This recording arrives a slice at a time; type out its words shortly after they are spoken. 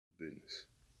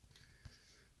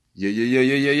Yo. Yo,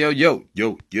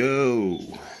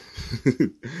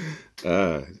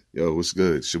 what's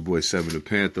good? It's your boy Seven the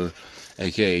Panther,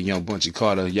 aka Young Bunchy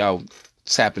Carter. Y'all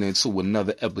tapping into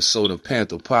another episode of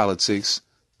Panther Politics,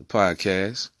 the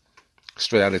podcast.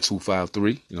 Straight out of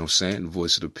 253, you know what I'm saying? The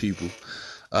voice of the people.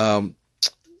 I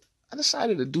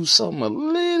decided to do something a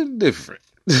little different.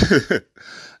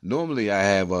 Normally I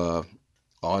have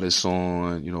artists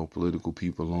on, political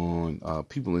people on,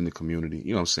 people in the community,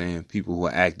 you know what I'm saying? People who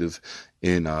are active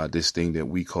in this thing that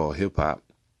we call hip hop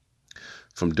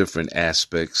from different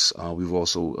aspects. We've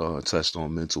also touched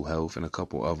on mental health and a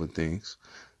couple other things.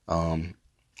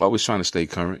 Always trying to stay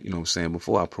current, you know what I'm saying?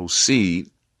 Before I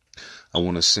proceed, I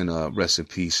want to send a rest in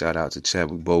peace shout out to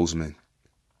Chadwick Boseman,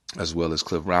 as well as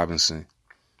Cliff Robinson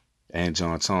and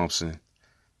John Thompson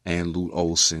and Lute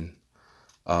Olson.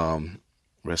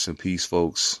 Rest in peace,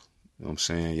 folks. You know what I'm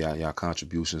saying? Y'all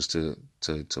contributions to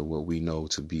what we know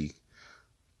to be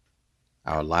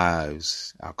our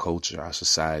lives, our culture, our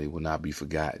society will not be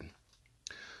forgotten.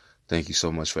 Thank you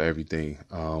so much for everything.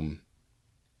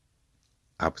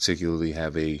 I particularly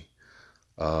have a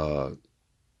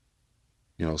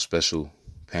special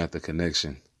Panther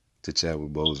connection to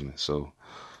Chadwick Boseman. So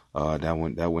that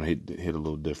one hit a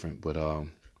little different. But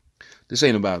this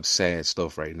ain't about sad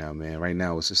stuff right now, man. Right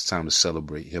now it's just time to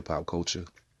celebrate hip hop culture.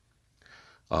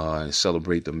 And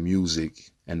celebrate the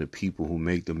music and the people who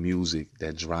make the music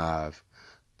that drive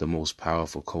the most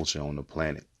powerful culture on the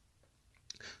planet.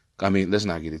 I mean, let's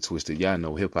not get it twisted. Y'all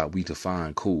know hip hop, we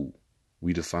define cool.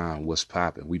 We define what's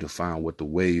popping. We define what the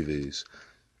wave is.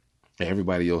 And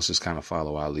everybody else just kind of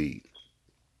follow our lead.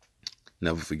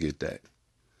 Never forget that.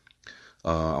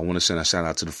 I want to send a shout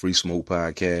out to the Free Smoke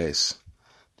Podcast,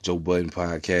 Joe Budden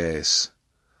Podcast,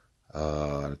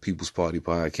 the People's Party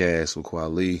Podcast with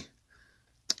Kweli,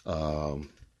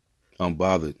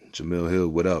 Unbothered, Jamil Hill,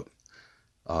 what up?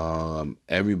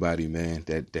 Everybody, man,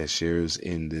 that shares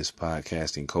in this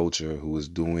podcasting culture who is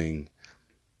doing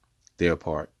their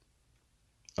part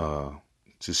to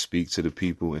speak to the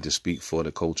people and to speak for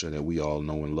the culture that we all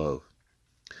know and love.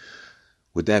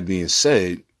 With that being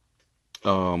said,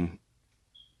 like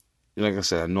I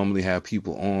said, I normally have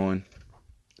people on.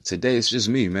 Today it's just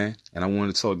me, man, and I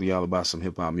wanted to talk to y'all about some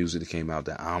hip hop music that came out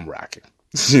that I'm rocking.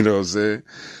 You know what I'm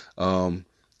saying?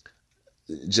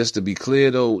 Just to be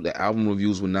clear, though, the album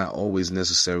reviews will not always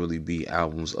necessarily be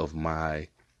albums of my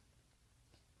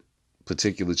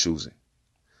particular choosing.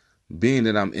 Being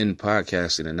that I'm in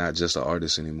podcasting and not just an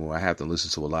artist anymore, I have to listen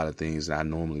to a lot of things that I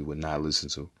normally would not listen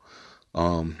to.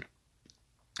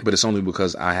 But it's only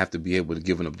because I have to be able to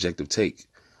give an objective take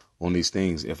on these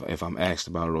things if I'm asked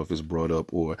about it or if it's brought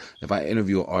up or if I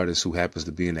interview an artist who happens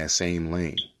to be in that same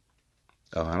lane.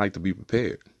 I like to be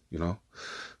prepared, you know?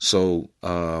 So,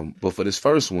 but for this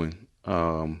first one,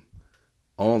 all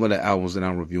of the albums that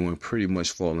I'm reviewing pretty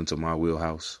much fall into my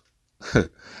wheelhouse.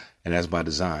 And that's by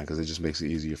design because it just makes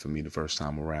it easier for me the first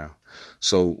time around.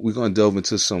 So we're going to delve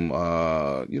into some,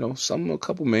 a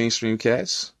couple mainstream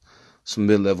cats, some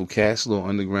mid-level cats, a little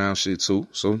underground shit too.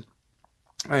 So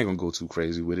I ain't going to go too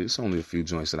crazy with it. It's only a few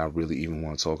joints that I really even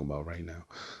want to talk about right now.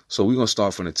 So we're going to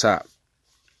start from the top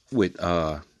with,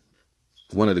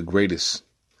 one of the greatest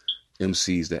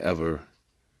MCs that ever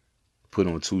put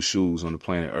on two shoes on the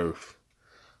planet Earth.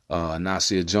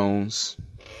 Nasir Jones,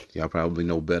 y'all probably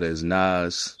know better as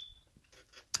Nas,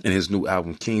 and his new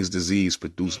album King's Disease,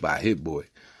 produced by Hit Boy.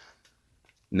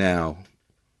 Now,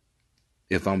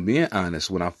 if I'm being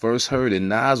honest, when I first heard that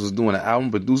Nas was doing an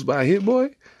album produced by Hit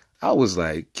Boy, I was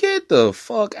like, get the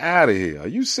fuck out of here. Are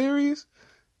you serious?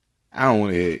 I don't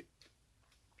want to hear it.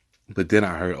 But then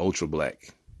I heard Ultra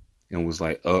Black and was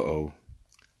like, uh-oh,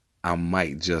 I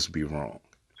might just be wrong.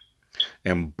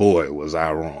 And boy, was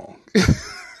I wrong.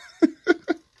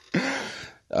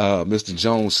 Mr.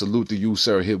 Jones, salute to you,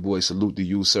 sir. Hit Boy, salute to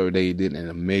you, sir. They did an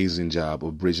amazing job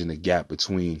of bridging the gap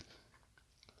between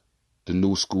the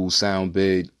new school sound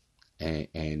bed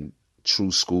and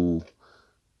true school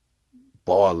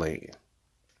bar land.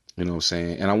 You know what I'm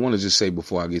saying? And I want to just say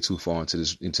before I get too far into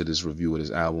this review of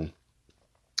this album,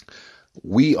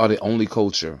 we are the only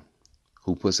culture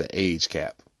who puts an age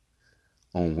cap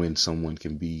on when someone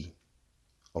can be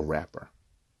a rapper,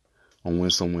 on when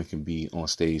someone can be on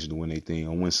stage doing their thing,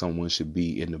 on when someone should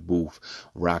be in the booth.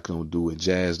 Rock don't do it,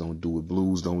 jazz don't do it,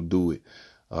 blues don't do it,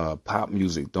 pop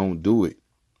music don't do it.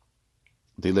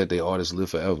 They let their artists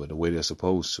live forever the way they're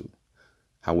supposed to.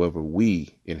 However,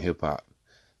 we in hip hop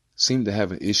seem to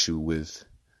have an issue with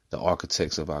the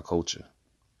architects of our culture.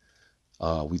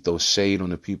 We throw shade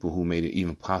on the people who made it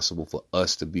even possible for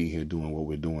us to be here doing what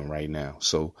we're doing right now.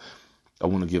 So I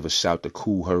want to give a shout to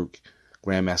Kool Herc,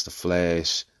 Grandmaster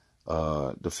Flash,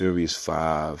 The Furious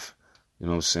Five, you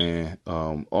know what I'm saying?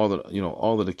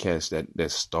 All of the cats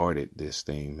that started this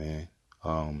thing, man.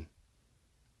 And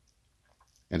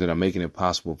that are making it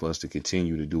possible for us to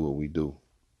continue to do what we do.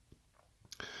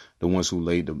 The ones who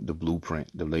laid the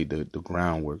blueprint, that laid the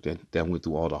groundwork, that went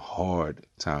through all the hard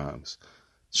times,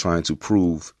 trying to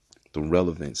prove the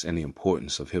relevance and the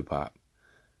importance of hip hop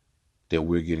that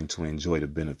we're getting to enjoy the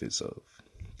benefits of,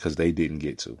 because they didn't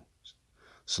get to.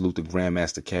 Salute to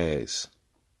Grandmaster Caz.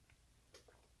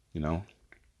 You know,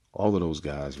 all of those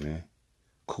guys, man.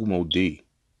 Kumo D.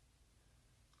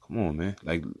 Come on, man.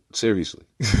 Like, seriously.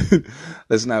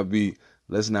 Let's not be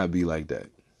like that.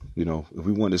 You know, if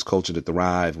we want this culture to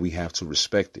thrive, we have to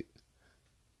respect it.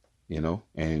 You know,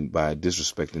 and by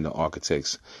disrespecting the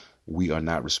architects, we are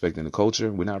not respecting the culture.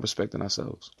 We're not respecting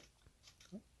ourselves.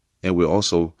 And we're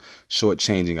also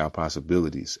shortchanging our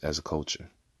possibilities as a culture.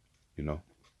 You know,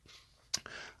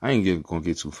 I ain't gonna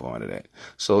get too far into that.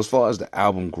 So as far as the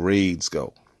album grades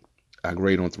go, I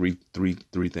grade on three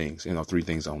things. You know, three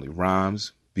things only: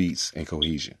 rhymes, beats, and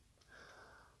cohesion.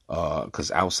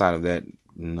 Because outside of that,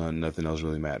 nothing else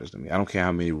really matters to me. I don't care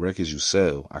how many records you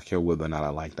sell. I care whether or not I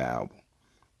like the album.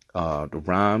 The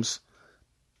rhymes,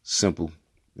 simple.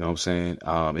 You know what I'm saying?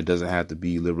 It doesn't have to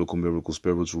be lyrical, miracle,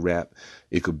 spiritual rap.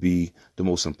 It could be the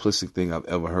most simplistic thing I've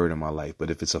ever heard in my life.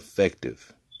 But if it's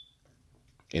effective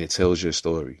and it tells your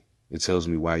story, it tells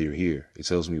me why you're here, it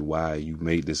tells me why you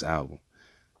made this album,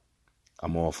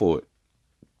 I'm all for it.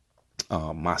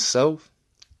 Myself,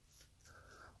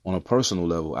 on a personal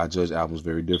level, I judge albums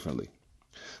very differently.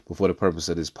 But for the purpose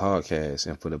of this podcast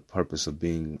and for the purpose of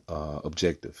being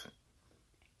objective,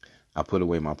 I put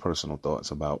away my personal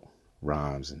thoughts about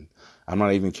rhymes, and I'm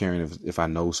not even caring if I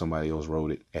know somebody else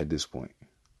wrote it at this point. You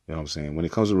know what I'm saying? When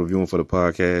it comes to reviewing for the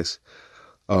podcast,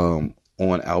 on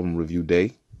album review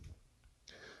day,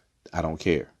 I don't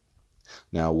care.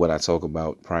 Now, what I talk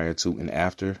about prior to and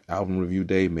after album review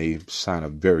day may shine a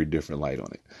very different light on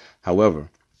it.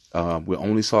 However, we're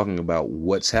only talking about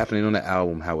what's happening on the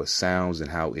album, how it sounds,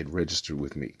 and how it registered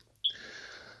with me.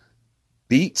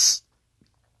 Beats.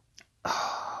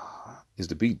 Is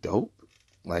the beat dope?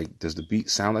 Like, does the beat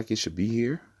sound like it should be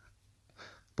here?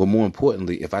 But more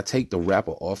importantly, if I take the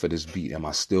rapper off of this beat, am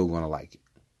I still going to like it?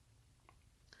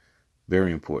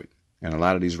 Very important. And a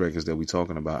lot of these records that we're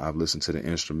talking about, I've listened to the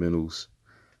instrumentals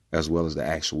as well as the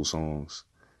actual songs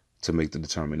to make the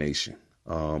determination.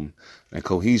 And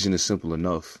cohesion is simple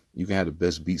enough. You can have the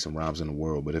best beats and rhymes in the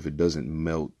world, but if it doesn't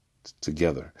melt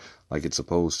together like it's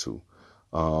supposed to,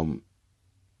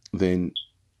 then,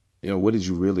 you know, what did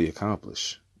you really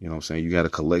accomplish? You know what I'm saying? You got a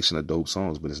collection of dope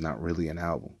songs, but it's not really an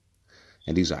album.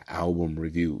 And these are album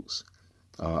reviews.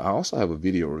 I also have a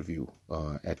video review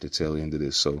at the tail end of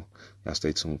this, so y'all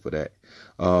stay tuned for that.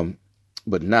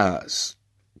 But Nas,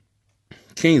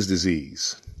 King's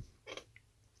Disease.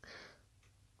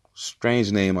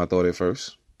 Strange name, I thought at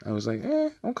first. I was like,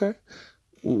 okay.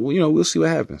 Well, you know, we'll see what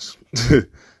happens.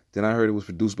 Then I heard it was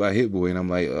produced by Hit Boy, and I'm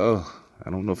like, oh, I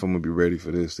don't know if I'm going to be ready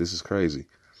for this. This is crazy.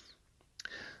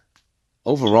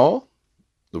 Overall,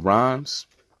 the rhymes,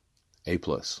 A+.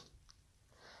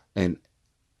 And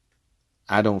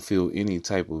I don't feel any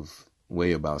type of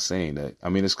way about saying that. I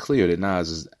mean, it's clear that Nas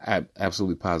is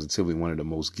absolutely positively one of the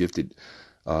most gifted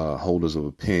holders of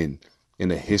a pen in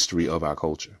the history of our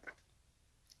culture.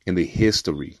 In the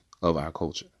history of our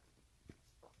culture.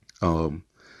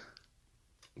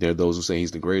 There are those who say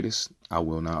he's the greatest. I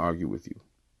will not argue with you.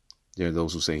 There are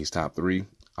those who say he's top 3.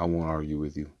 I won't argue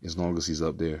with you. As long as he's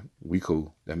up there, we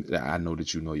cool. I know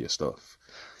that you know your stuff.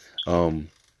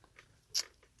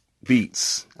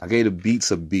 Beats. I gave the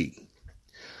beats a B.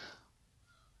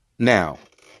 Now,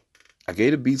 I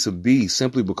gave the beats a B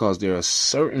simply because there are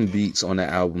certain beats on the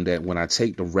album that when I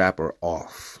take the rapper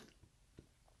off,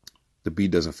 the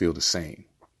beat doesn't feel the same.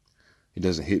 It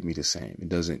doesn't hit me the same. It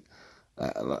doesn't,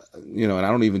 and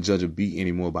I don't even judge a beat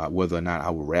anymore by whether or not I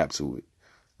will rap to it.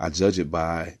 I judge it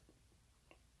by,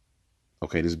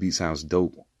 okay, this beat sounds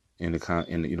dope in the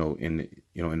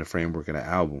framework of the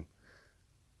album.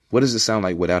 What does it sound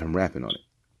like without him rapping on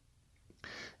it?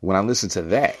 When I listen to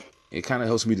that, it kind of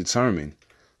helps me determine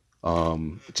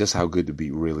just how good the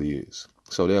beat really is.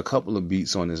 So there are a couple of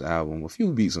beats on this album, a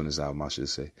few beats on this album, I should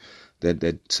say,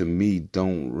 that to me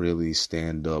don't really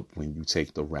stand up when you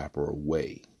take the rapper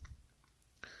away.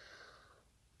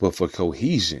 But for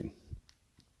cohesion,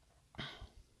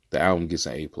 the album gets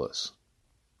an A+.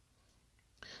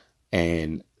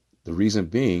 And the reason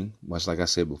being, much like I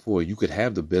said before, you could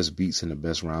have the best beats and the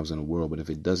best rhymes in the world, but if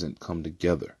it doesn't come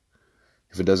together,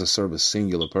 if it doesn't serve a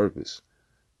singular purpose,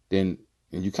 then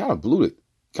you kind of blew it,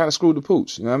 kind of screwed the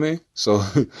pooch. You know what I mean? So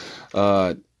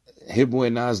Hit Boy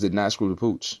and Nas did not screw the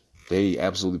pooch. They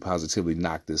absolutely positively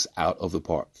knocked this out of the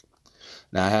park.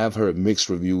 Now, I have heard mixed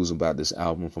reviews about this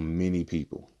album from many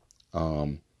people.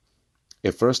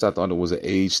 At first, I thought it was an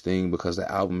age thing because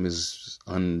the album is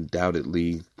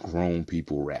undoubtedly grown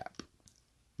people rap.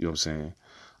 You know what I'm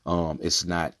saying? It's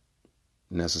not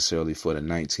necessarily for the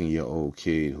 19-year-old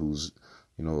kid who's,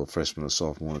 a freshman or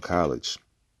sophomore in college.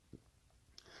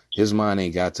 His mind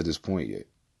ain't got to this point yet.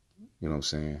 You know what I'm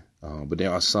saying? But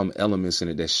there are some elements in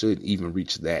it that should even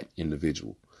reach that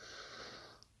individual.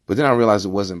 But then I realized it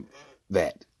wasn't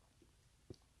that.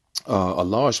 A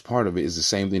large part of it is the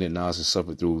same thing that Nas has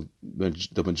suffered through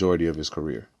the majority of his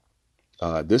career.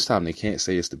 This time they can't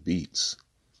say it's the beats.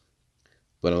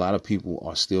 But a lot of people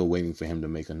are still waiting for him to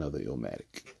make another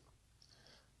Illmatic.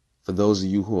 For those of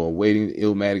you who are waiting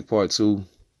Illmatic Part 2,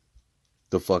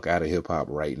 the fuck out of hip hop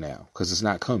right now. Because it's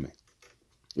not coming.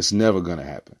 It's never going to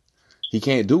happen. He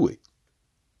can't do it.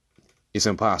 It's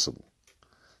impossible.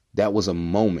 That was a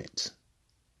moment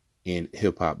in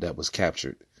hip hop that was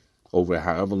captured over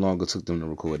however long it took them to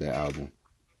record that album.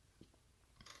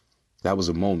 That was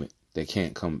a moment that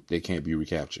can't be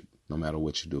recaptured no matter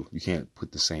what you do. You can't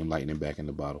put the same lightning back in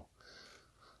the bottle.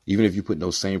 Even if you put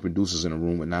those same producers in a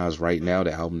room with Nas right now,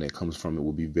 the album that comes from it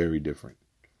will be very different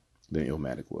than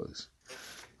Illmatic was.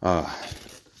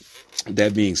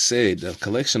 That being said, the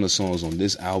collection of songs on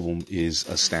this album is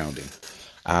astounding.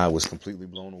 I was completely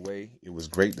blown away. It was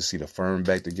great to see the Firm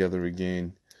back together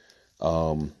again.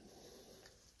 A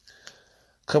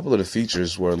couple of the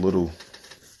features were a little,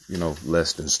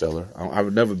 less than stellar.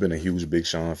 I've never been a huge Big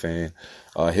Sean fan.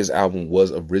 His album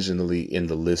was originally in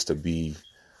the list to be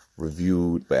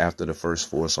reviewed, but after the first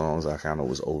 4 songs, I kind of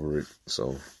was over it.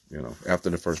 So, after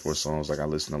the first 4 songs, I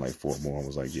listened to like 4 more and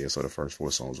was like, yeah, so the first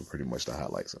 4 songs were pretty much the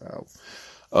highlights of the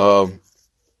album.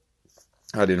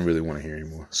 I didn't really want to hear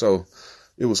anymore. So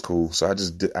it was cool. So I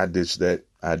ditched that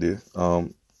idea.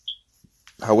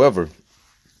 However,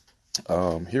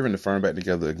 hearing the Firm back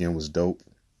together again was dope.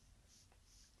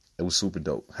 It was super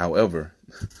dope. However,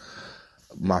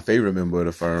 my favorite member of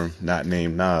the Firm, not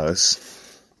named Nas,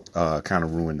 kind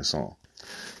of ruined the song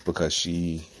because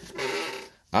she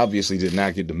obviously did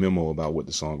not get the memo about what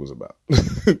the song was about.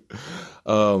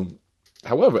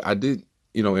 However, I did,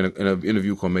 in an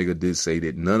interview, Cormega did say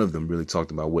that none of them really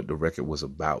talked about what the record was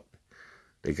about.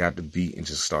 They got the beat and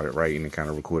just started writing and kind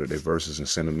of recorded their verses and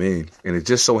sent them in. And it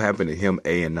just so happened that him,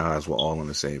 A, and Nas were all on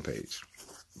the same page.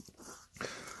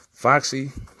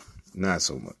 Foxy, not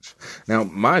so much. Now,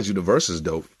 mind you, the verse is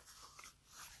dope.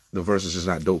 The verse is just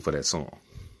not dope for that song.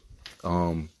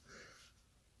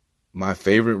 My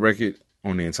favorite record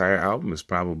on the entire album is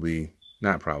definitely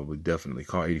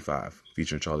Car 85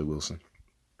 featuring Charlie Wilson.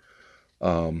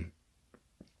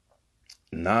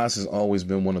 Nas has always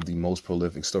been one of the most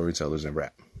prolific storytellers in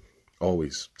rap.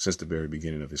 Always, since the very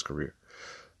beginning of his career.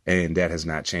 And that has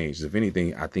not changed. If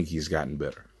anything, I think he's gotten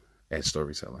better at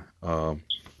storytelling. And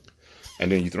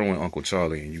then you throw in Uncle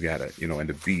Charlie and you got and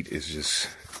the beat is just,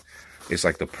 it's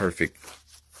like the perfect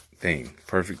thing.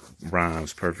 Perfect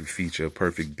rhymes, perfect feature,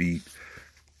 perfect beat.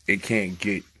 It can't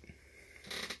get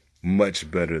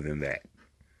much better than that.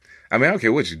 I mean, I don't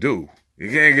care what you do. You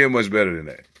can't get much better than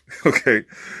that. Okay?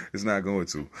 It's not going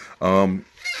to.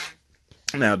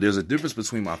 Now, there's a difference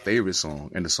between my favorite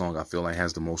song and the song I feel like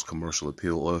has the most commercial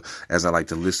appeal, or as I like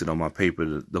to list it on my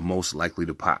paper, the most likely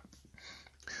to pop.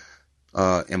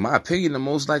 In my opinion, the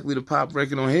most likely to pop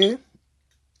record on here,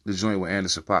 the joint with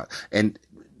Anderson .Paak. And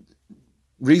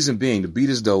reason being, the beat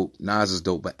is dope, Nas is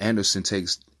dope, but Anderson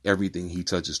takes everything he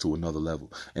touches to another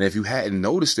level. And if you hadn't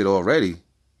noticed it already,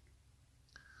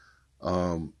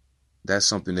 that's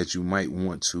something that you might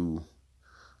want to,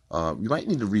 you might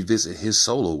need to revisit his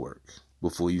solo work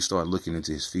before you start looking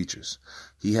into his features.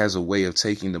 He has a way of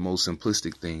taking the most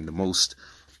simplistic thing, the most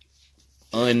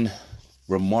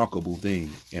unremarkable thing,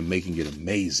 and making it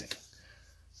amazing.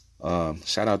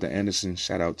 Shout out to Anderson.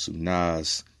 Shout out to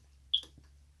Nas.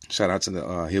 Shout out to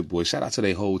the Hit Boy. Shout out to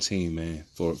their whole team, man,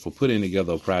 for putting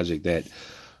together a project that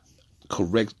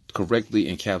correctly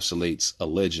encapsulates a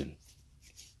legend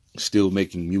still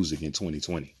making music in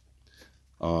 2020.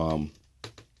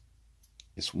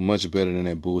 It's much better than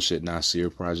that bullshit Nasir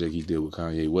project he did with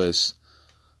Kanye West.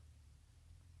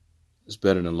 It's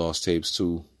better than Lost Tapes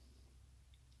 2,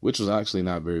 which was actually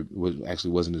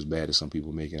wasn't as bad as some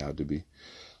people make it out to be.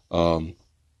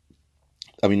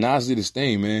 I mean, Nas did his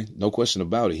thing, man. No question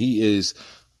about it. He is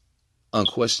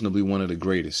unquestionably one of the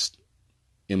greatest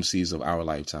MCs of our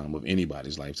lifetime, of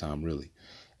anybody's lifetime, really.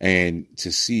 And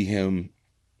to see him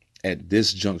at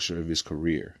this juncture of his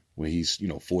career, when he's,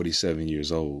 47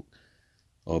 years old,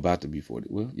 or about to be 40.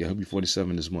 Well, yeah, he'll be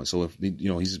 47 this month. So if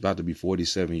he's about to be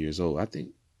 47 years old. I think,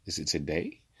 is it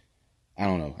today? I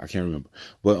don't know. I can't remember.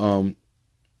 But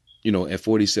at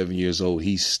 47 years old,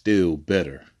 he's still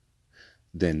better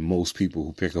than most people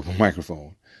who pick up a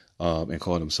microphone and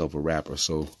call himself a rapper.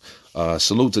 So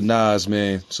salute to Nas,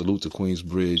 man. Salute to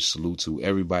Queensbridge. Salute to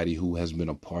everybody who has been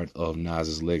a part of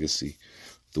Nas's legacy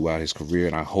throughout his career.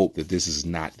 And I hope that this is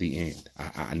not the end.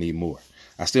 I need more.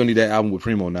 I still need that album with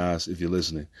Primo, Nas, if you're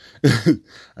listening.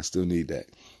 I still need that.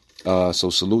 So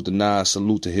salute to Nas.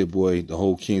 Salute to Hit Boy. The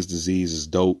whole King's Disease is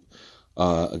dope.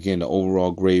 Again, the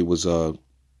overall grade was a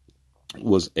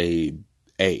A.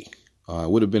 It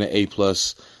would have been an A+,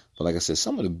 but like I said,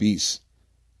 some of the beats,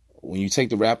 when you take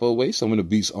the rapper away, some of the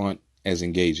beats aren't as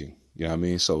engaging. You know what I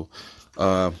mean? So,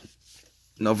 no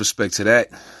respect to that.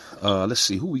 Let's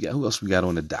see who else we got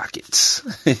on the dockets.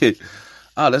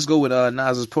 Let's go with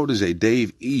Nas's protege,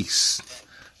 Dave East.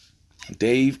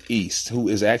 Dave East, who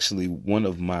is actually one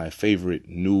of my favorite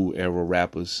new era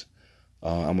rappers.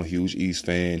 I'm a huge East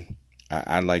fan.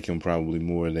 I like him probably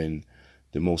more than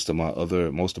most of my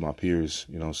peers,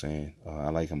 you know what I'm saying? I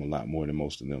like him a lot more than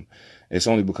most of them. It's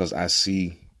only because I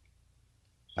see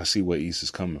where East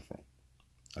is coming from.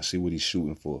 I see what he's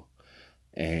shooting for.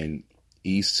 And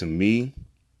East, to me,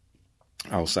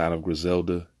 outside of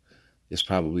Griselda, is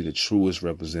probably the truest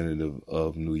representative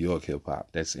of New York hip hop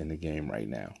that's in the game right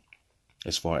now,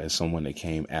 as far as someone that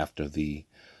came after the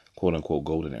quote unquote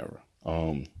golden era.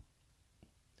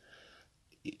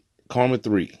 Karma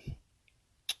 3.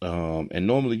 And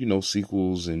normally,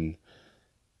 sequels and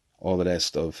all of that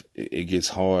stuff, it gets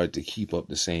hard to keep up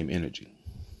the same energy.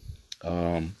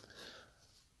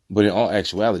 But in all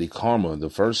actuality, Karma, the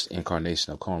first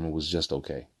incarnation of Karma, was just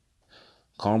okay.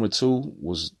 Karma 2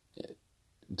 was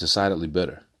decidedly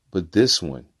better. But this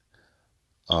one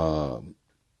blows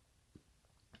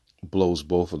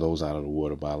both of those out of the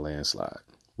water by a landslide,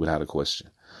 without a question.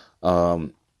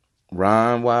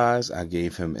 Rhyme-wise, I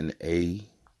gave him an A+.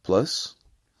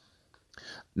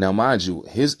 Now, mind you,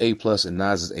 his A+ and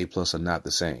Nas's A+ are not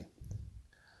the same.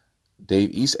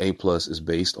 Dave East's A+ is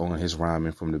based on his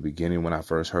rhyming from the beginning when I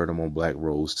first heard him on Black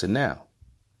Rose to now.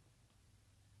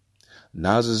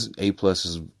 Nas's A+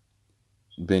 has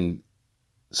been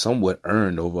somewhat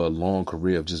earned over a long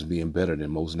career of just being better than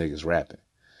most niggas rapping.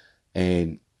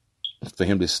 And for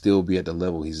him to still be at the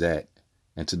level he's at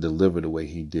and to deliver the way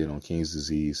he did on King's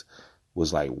Disease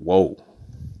was like, whoa,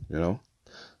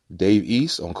 Dave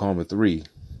East on Karma 3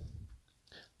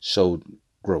 showed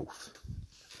growth.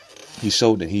 He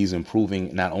showed that he's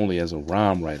improving not only as a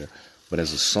rhyme writer, but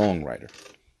as a songwriter.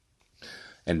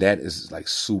 And that is like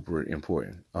super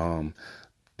important.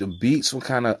 The beats were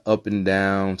kind of up and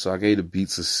down, so I gave the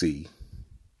beats a C.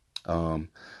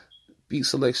 Beat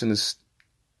selection is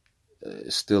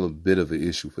still a bit of an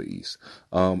issue for East.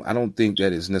 I don't think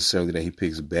that it's necessarily that he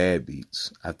picks bad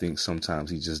beats. I think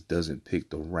sometimes he just doesn't pick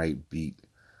the right beat.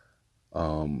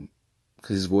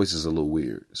 Because his voice is a little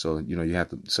weird. So, you have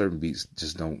to, certain beats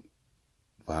just don't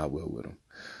vibe well with him.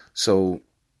 So,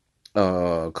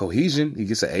 Cohesion, he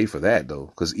gets an A for that though.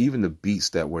 Because even the beats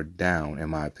that were down, in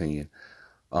my opinion,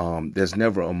 there's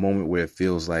never a moment where it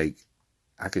feels like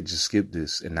I could just skip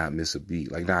this and not miss a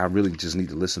beat. Like, I really just need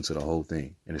to listen to the whole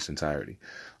thing in its entirety.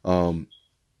 And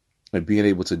being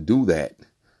able to do that,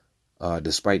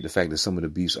 despite the fact that some of the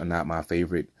beats are not my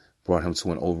favorite, brought him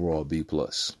to an overall B+.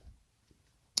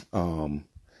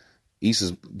 East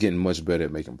is getting much better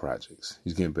at making projects.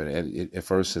 He's getting better. At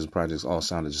first, his projects all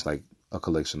sounded just like a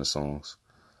collection of songs.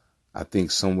 I think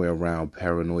somewhere around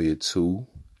Paranoia 2,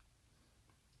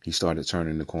 he started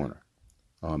turning the corner,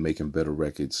 making better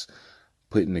records,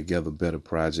 putting together better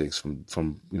projects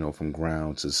from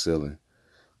ground to ceiling.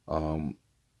 And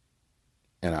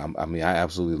I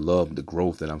absolutely love the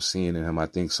growth that I'm seeing in him. I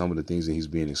think some of the things that he's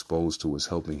being exposed to is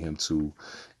helping him to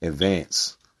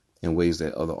advance in ways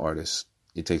that other artists,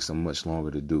 it takes them much longer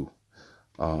to do.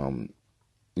 From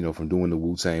doing the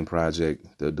Wu-Tang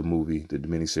Project, the movie, the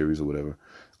miniseries or whatever,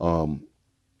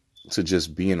 to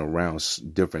just being around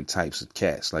different types of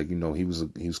cats. Like, he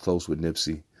was close with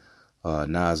Nipsey.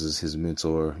 Nas is his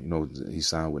mentor. He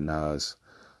signed with Nas.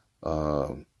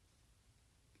 There's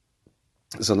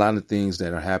a lot of things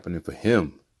that are happening for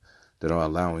him that are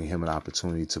allowing him an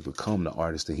opportunity to become the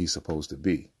artist that he's supposed to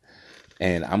be.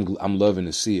 And I'm loving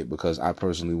to see it because I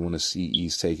personally want to see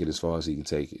East take it as far as he can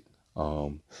take it.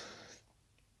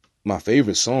 My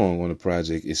favorite song on the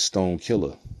project is Stone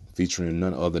Killer, featuring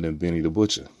none other than Benny the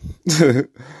Butcher.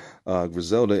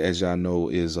 Griselda, as y'all know,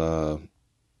 is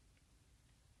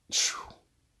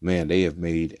man, they have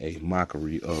made a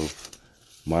mockery of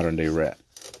modern day rap.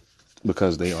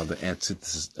 because they are the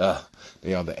antithesis.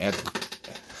 They are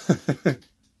the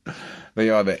they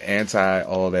are the anti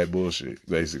all that bullshit,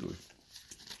 basically.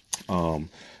 And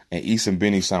East and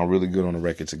Benny sound really good on the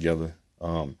record together.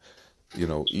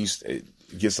 East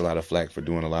gets a lot of flack for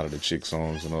doing a lot of the chick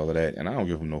songs and all of that, and I don't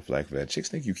give him no flack for that. Chicks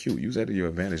think you cute. Use that to your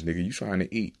advantage, nigga. You trying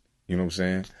to eat. You know what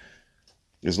I'm saying?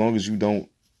 As long as you don't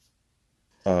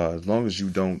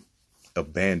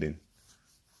abandon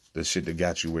the shit that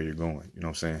got you where you're going. You know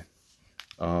what I'm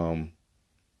saying?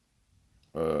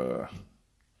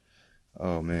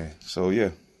 Oh man. So yeah.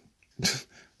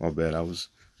 My bad. I was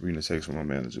reading a text from my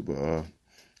manager, but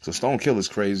so Stone Killer's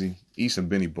crazy. East and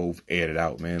Benny both aired it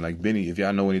out, man. Like Benny, if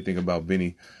y'all know anything about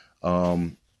Benny,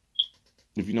 then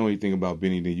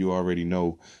you already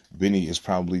know Benny is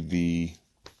probably the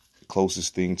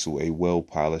closest thing to a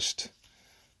well-polished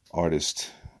artist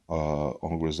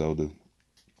on Griselda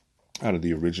out of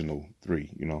the original three,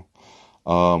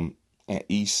 and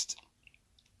East,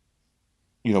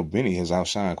 Benny has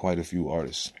outshined quite a few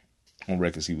artists on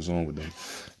records he was on with them,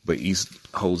 but East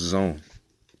holds his own.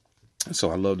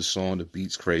 So I love the song. The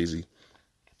beat's crazy.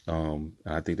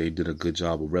 I think they did a good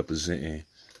job of representing,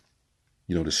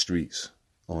 the streets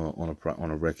on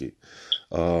a record.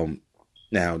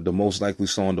 Now the most likely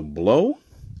song to blow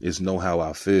is "Know How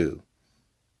I Feel"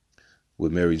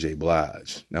 with Mary J.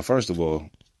 Blige. Now, first of all,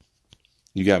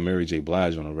 you got Mary J.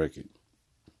 Blige on a record.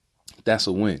 That's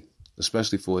a win,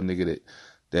 especially for a nigga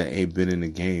that ain't been in the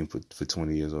game for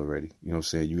 20 years already. You know what I'm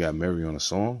saying? You got Mary on a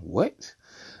song? What?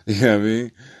 You know what I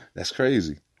mean? That's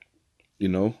crazy.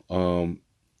 And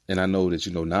I know that,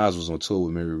 Nas was on tour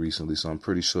with Mary recently, so I'm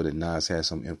pretty sure that Nas had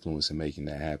some influence in making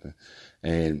that happen.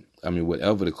 And, I mean,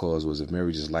 whatever the cause was, if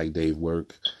Mary just liked Dave's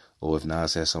work, or if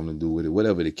Nas had something to do with it,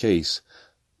 whatever the case,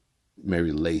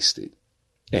 Mary laced it.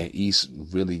 And East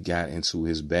really got into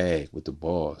his bag with the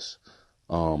bars.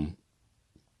 And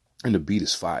the beat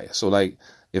is fire. So, like,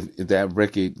 if that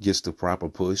record gets the proper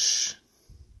push,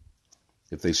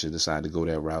 if they should decide to go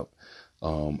that route,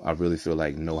 I really feel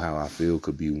like "Know How I Feel"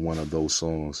 could be one of those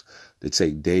songs that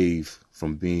take Dave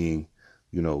from being,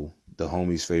 the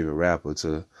homie's favorite rapper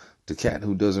to the cat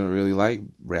who doesn't really like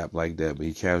rap like that, but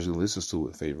he casually listens to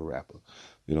it, favorite rapper.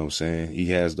 You know what I'm saying? He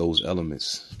has those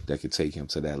elements that could take him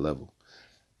to that level.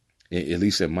 At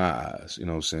least in my eyes, you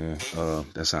know what I'm saying?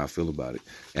 That's how I feel about it.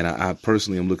 And I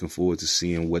personally am looking forward to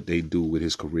seeing what they do with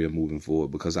his career moving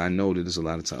forward, because I know that there's a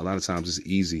lot of times it's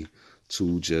easy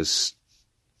to just,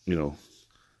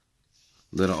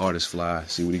 let an artist fly,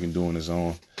 see what he can do on his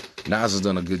own. Nas has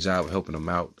done a good job of helping him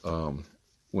out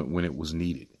when it was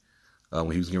needed.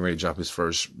 When he was getting ready to drop his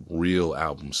first real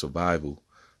album, Survival,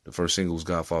 the first single was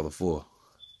Godfather 4,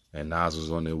 and Nas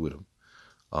was on there with him.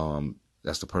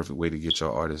 That's the perfect way to get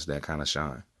your artist that kind of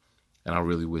shine. And I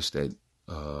really wish that,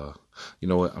 you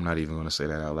know what, I'm not even going to say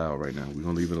that out loud right now. We're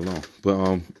going to leave it alone.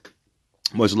 But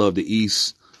much love to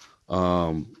East,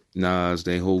 Nas,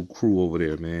 their whole crew over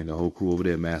there, man. The whole crew over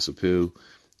there, Mass Appeal.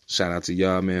 Shout out to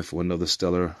y'all, man, for another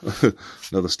stellar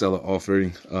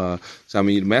offering. So I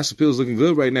mean, Mass Appeal is looking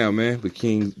good right now, man. But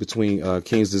between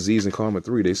King's Disease and Karma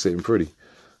 3, they sitting pretty,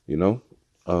 Let's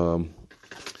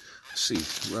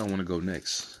see where I want to go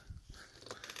next.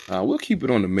 We'll keep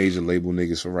it on the major label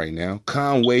niggas for right now.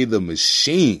 Conway the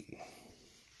Machine.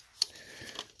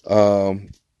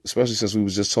 Especially since we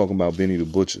was just talking about Benny the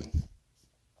Butcher.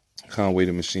 Conway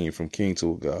the Machine, From King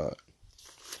to a God.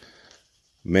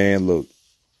 Man, look.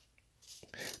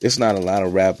 It's not a lot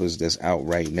of rappers that's out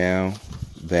right now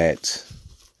that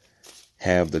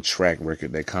have the track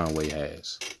record that Conway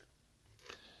has.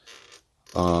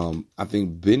 I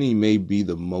think Benny may be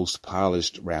the most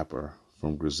polished rapper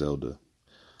from Griselda.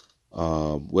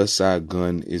 Westside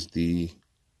Gunn is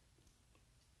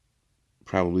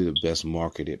probably the best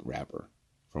marketed rapper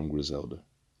from Griselda.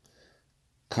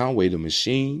 Conway the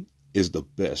Machine is the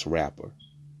best rapper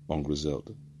on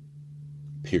Griselda.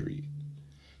 Period.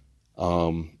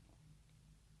 Not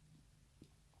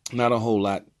a whole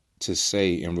lot to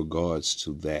say in regards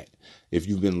to that. If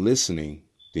you've been listening,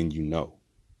 then you know.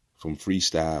 From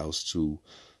freestyles to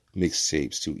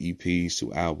mixtapes to EPs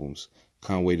to albums,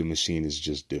 Conway the Machine is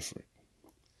just different.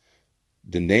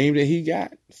 The name that he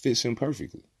got fits him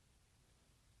perfectly.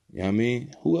 You know what I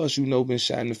mean? Who else been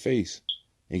shot in the face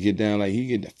and get down like he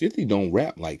get? 50 don't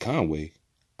rap like Conway.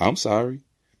 I'm sorry.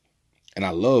 And I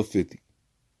love 50.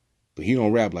 But he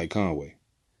don't rap like Conway.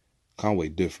 Conway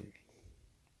different.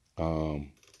 The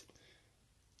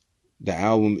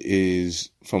album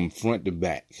is from front to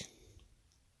back.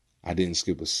 I didn't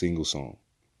skip a single song.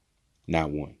 Not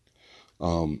one.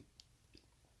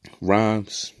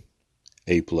 Rhymes,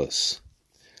 A+.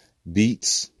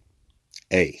 Beats,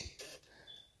 A.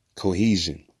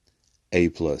 Cohesion, A+.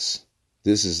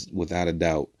 This is without a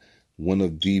doubt one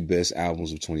of the best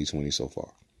albums of 2020 so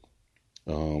far.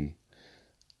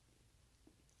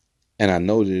 And I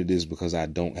know that it is because I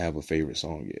don't have a favorite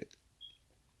song yet.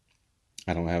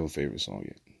 I don't have a favorite song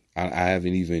yet. I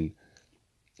haven't even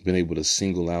been able to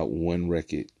single out one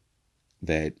record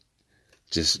that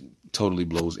just totally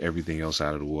blows everything else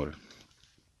out of the water.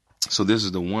 So this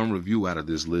is the one review out of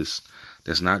this list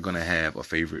that's not going to have a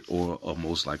favorite or a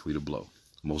most likely to blow,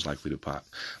 most likely to pop,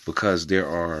 because there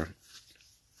are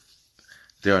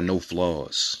no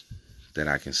flaws that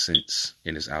I can sense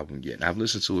in this album yet. I've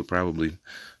listened to it probably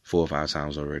 4 or 5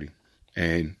 times already,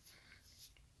 and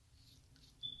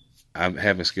I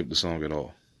haven't skipped the song at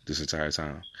all this entire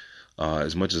time.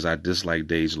 As much as I dislike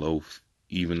Dej Loaf,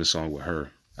 even the song with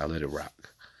her, I let it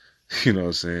rock. You know what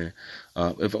I'm saying?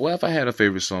 If I had a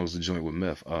favorite song, it's the joint with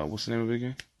Meth. What's the name of it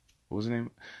again? What was the name?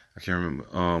 I can't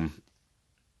remember.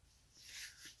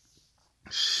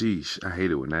 Sheesh, I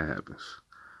hate it when that happens.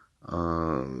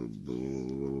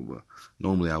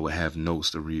 Normally I would have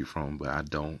notes to read from, but I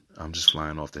don't. I'm just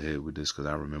flying off the head with this because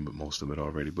I remember most of it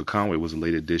already. But Conway was a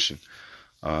late addition.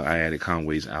 I added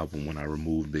Conway's album when I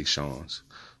removed Big Sean's.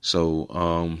 So,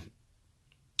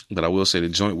 but I will say the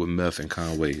joint with Meth and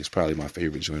Conway is probably my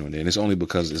favorite joint on there. And it's only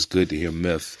because it's good to hear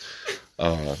Meth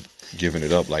giving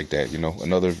it up like that, you know.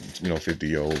 Another,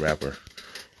 50-year-old rapper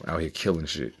out here killing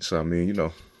shit. So, I mean,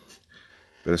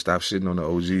 better stop shitting on the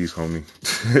OGs, homie.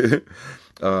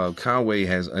 Conway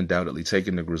has undoubtedly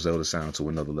taken the Griselda sound to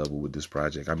another level with this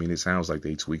project. I mean, it sounds like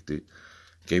they tweaked it,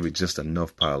 gave it just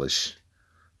enough polish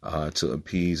to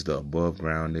appease the above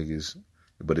ground niggas,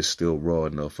 but it's still raw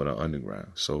enough for the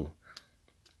underground. So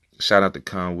shout out to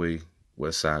Conway,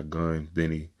 Westside Gun,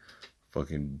 Benny,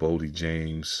 fucking Boldy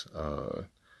James.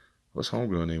 What's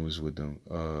homegirl name was with them?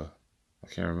 I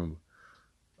can't remember.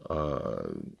 I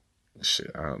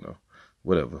don't know.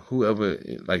 Whatever.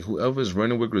 Whoever's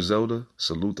running with Griselda,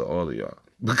 salute to all of y'all.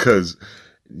 Because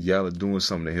y'all are doing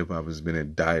something that hip hop has been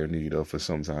in dire need of for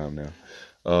some time now.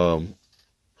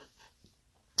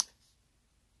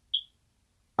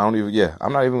 I'm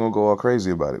not even gonna go all crazy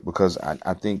about it because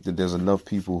I think that there's enough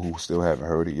people who still haven't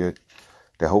heard it yet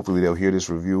that hopefully they'll hear this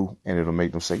review and it'll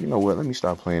make them say, you know what, let me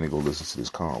stop playing and go listen to this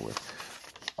Conway.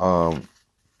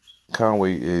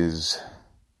 Conway his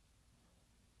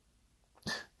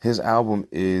album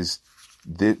is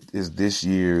this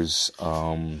year's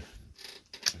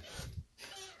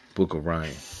Book of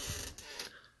Ryan.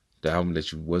 The album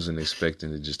that you wasn't expecting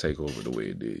to just take over the way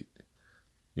it did.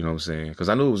 You know what I'm saying? Because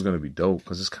I knew it was going to be dope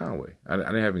because it's Conway. I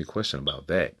didn't have any question about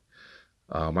that.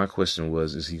 My question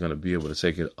was, is he going to be able to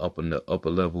take it up in the upper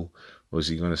level, or is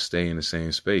he going to stay in the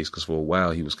same space? Because for a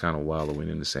while, he was kind of wallowing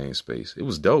in the same space. It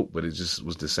was dope, but it just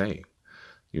was the same,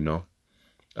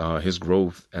 His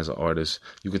growth as an artist,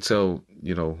 you could tell,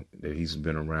 that he's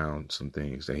been around some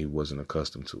things that he wasn't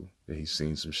accustomed to, that he's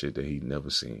seen some shit that he'd never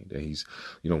seen, that he's,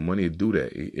 money to do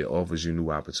that. It offers you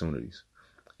new opportunities.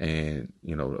 And,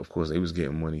 of course, they was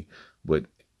getting money, but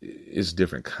it's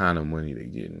different kind of money they're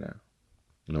getting now.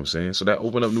 You know what I'm saying? So that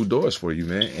opened up new doors for you,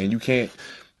 man. And you can't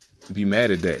be mad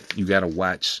at that. You got to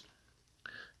watch.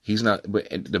 But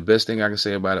the best thing I can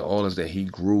say about it all is that he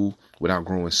grew without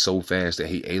growing so fast that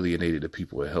he alienated the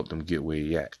people that helped him get where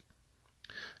he at.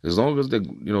 As long as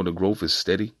the growth is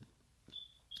steady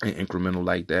and incremental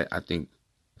like that, I think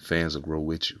fans will grow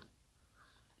with you.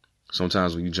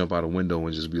 Sometimes when you jump out a window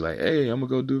and just be like, hey, I'm going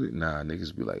to go do it. Nah,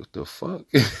 niggas be like, what the fuck?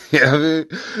 You know what I mean?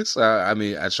 So,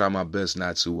 I try my best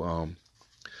not to,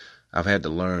 I've had to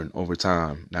learn over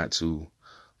time not to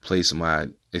place my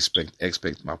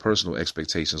my personal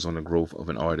expectations on the growth of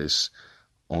an artist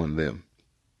on them.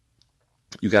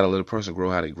 You got to let a person grow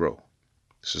how they grow.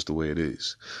 It's just the way it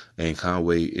is. And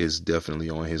Conway is definitely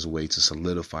on his way to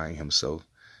solidifying himself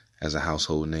as a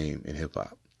household name in hip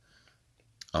hop.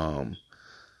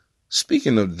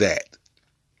 Speaking of that,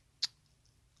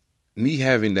 me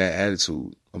having that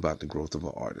attitude about the growth of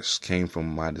an artist came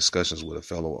from my discussions with a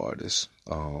fellow artist,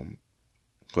 who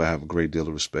I have a great deal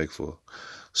of respect for.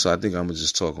 So I think I'm going to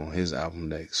just talk on his album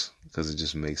next because it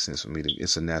just makes sense for me.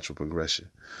 It's a natural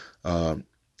progression.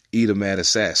 Eat a Mad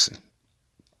Assassin.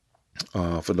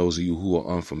 For those of you who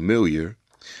are unfamiliar,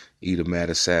 Eat a Mad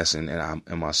Assassin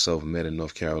and myself met in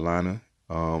North Carolina,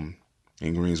 in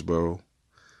Greensboro,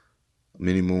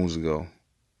 many moons ago.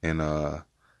 And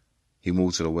he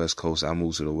moved to the West Coast. I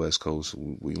moved to the West Coast.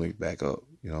 We linked back up.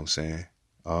 You know what I'm saying?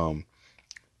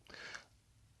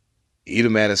 Eat a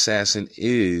Mad Assassin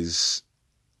is,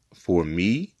 for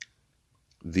me,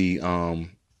 is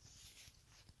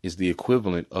the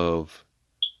equivalent of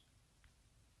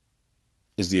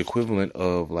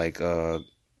like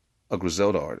a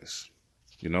Griselda artist.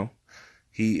 You know,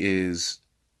 he is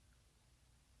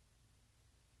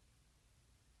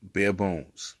bare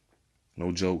bones.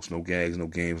 No jokes, no gags, no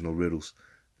games, no riddles.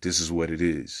 This is what it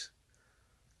is.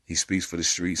 He speaks for the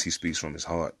streets. He speaks from his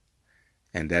heart.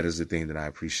 And that is the thing that I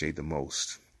appreciate the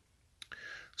most.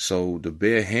 So the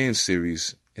Bare Hands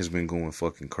series has been going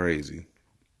fucking crazy.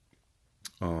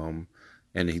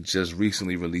 And he just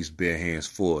recently released Bare Hands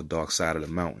 4, Dark Side of the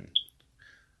Mountain.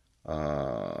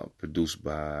 Produced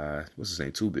by, what's his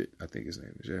name? 2-Bit, I think his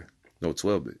name is, yeah. No,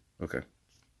 12-Bit. Okay.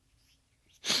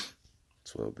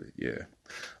 12-Bit, yeah.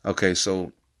 Okay,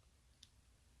 so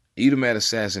Edomad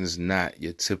Assassin is not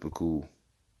your typical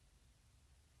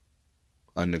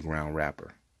underground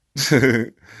rapper.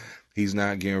 He's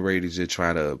not getting ready to just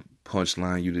try to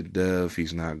punchline you to death.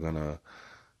 He's not gonna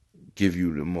give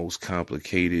you the most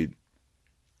complicated,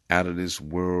 out of this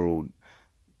world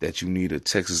that you need a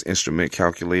Texas Instrument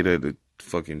calculator to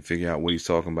fucking figure out what he's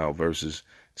talking about, versus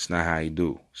it's not how he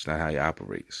do. It's not how he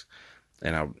operates.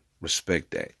 And I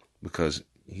respect that, because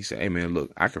he said, hey man,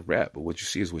 look, I can rap, but what you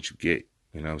see is what you get.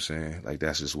 You know what I'm saying? Like,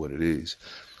 that's just what it is.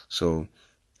 So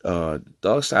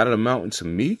Dark Side of the Mountain, to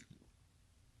me,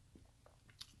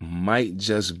 might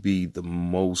just be the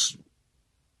most,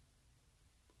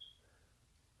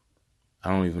 I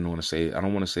don't want to say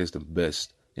it's the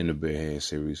best in the Bare Hands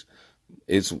series.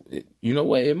 You know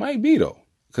what? It might be, though,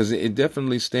 because it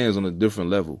definitely stands on a different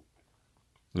level.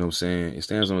 You know what I'm saying? It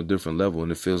stands on a different level,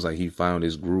 and it feels like he found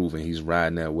his groove and he's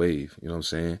riding that wave. You know what I'm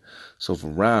saying? So for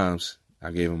rhymes,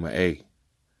 I gave him an A.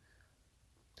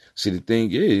 See, the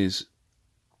thing is,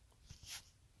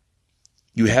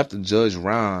 you have to judge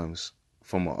rhymes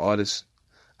from an artist.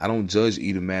 I don't judge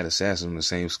Edomad Assassin on the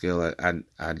same scale I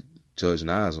judge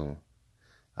Nas on.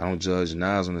 I don't judge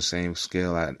Nas on the same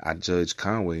scale I judge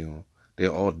Conway on.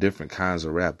 They're all different kinds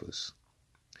of rappers.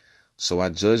 So I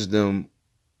judge them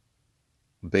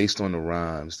based on the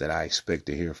rhymes that I expect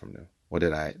to hear from them, or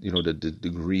that the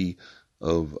degree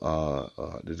of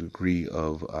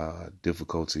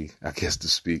difficulty, I guess, to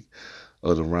speak,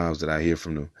 of the rhymes that I hear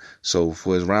from them. So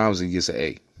for his rhymes, he gets an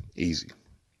A, easy.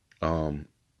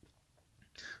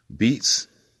 Beats,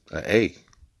 an A.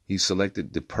 He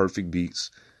selected the perfect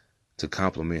beats to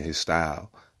complement his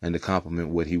style and to complement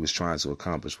what he was trying to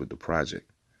accomplish with the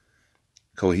project.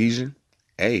 Cohesion,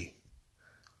 A.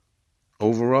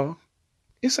 Overall,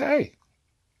 it's an A.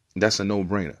 That's a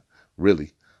no-brainer,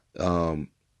 really.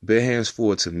 Bare Hands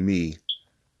 4, to me,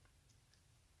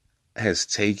 has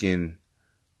taken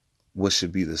what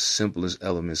should be the simplest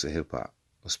elements of hip-hop,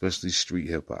 especially street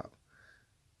hip-hop,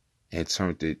 and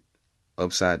turned it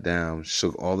upside down,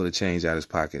 shook all of the change out of his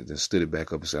pocket, then stood it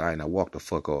back up and said, all right, now walk the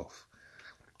fuck off.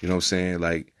 You know what I'm saying?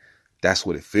 Like, that's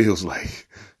what it feels like.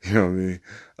 You know what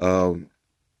I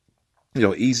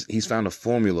mean? He's found a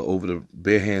formula over the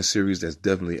Bare Hands series that's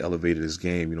definitely elevated his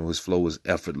game. You know, his flow is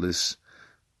effortless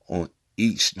on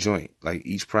each joint. Like,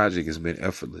 each project has been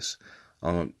effortless.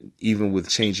 Even with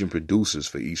changing producers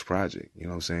for each project. You know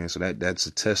what I'm saying? So that's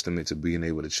a testament to being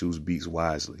able to choose beats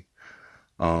wisely.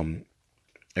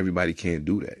 Everybody can't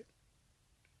do that.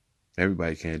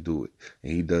 Everybody can't do it.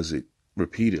 And he does it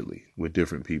repeatedly with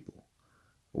different people,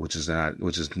 which is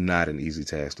not an easy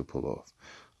task to pull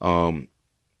off.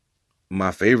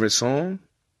 My favorite song,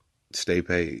 Stay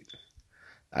Paid.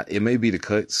 It may be the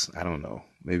cuts. I don't know.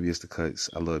 Maybe it's the cuts.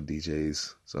 I love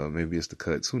DJs, so maybe it's the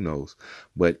cuts. Who knows?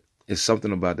 But it's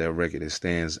something about that record that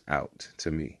stands out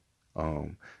to me.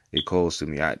 It calls to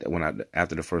me.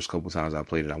 After the first couple times I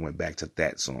played it, I went back to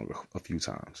that song a few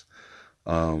times.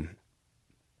 Now,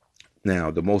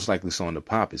 the most likely song to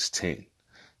pop is 10.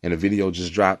 And the video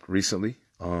just dropped recently.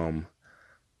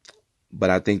 But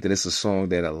I think that it's a song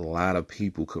that a lot of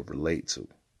people could relate to.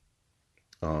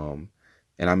 And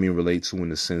I mean relate to in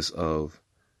the sense of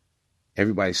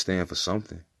everybody stand for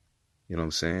something. You know what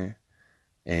I'm saying?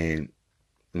 And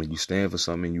when you stand for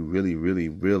something and you really, really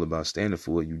real about standing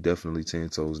for it, you definitely 10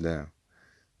 toes down.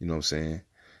 You know what I'm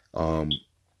saying?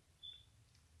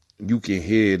 You can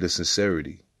hear the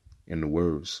sincerity in the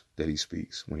words that he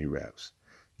speaks when he raps.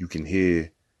 You can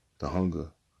hear the hunger.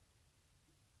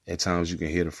 At times you can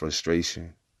hear the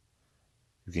frustration.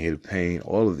 You can hear the pain,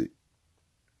 all of it.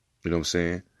 You know what I'm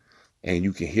saying? And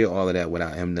you can hear all of that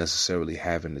without him necessarily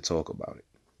having to talk about it,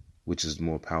 which is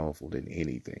more powerful than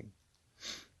anything.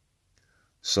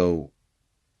 So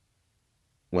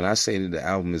when I say that the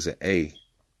album is an A,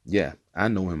 yeah, I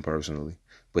know him personally,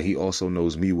 but he also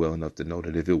knows me well enough to know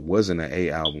that if it wasn't an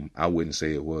A album, I wouldn't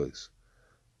say it was.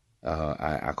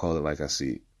 I call it like I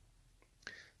see it.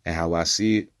 And how I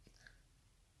see it,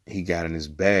 he got in his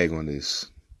bag on this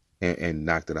and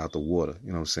knocked it out the water.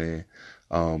 You know what I'm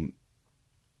saying?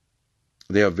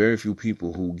 There are very few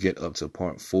people who get up to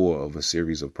part 4 of a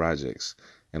series of projects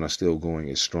and are still going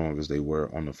as strong as they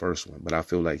were on the first one. But I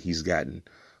feel like he's gotten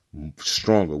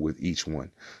stronger with each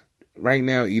one. Right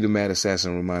now, Eda Mad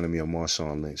Assassin reminded me of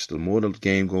Marshawn Lynch. The more the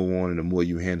game go on and the more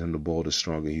you hand him the ball, the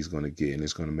stronger he's going to get, and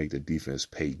it's going to make the defense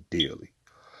pay dearly.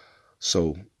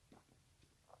 So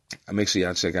make sure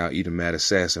y'all check out Eda Mad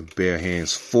Assassin, Bare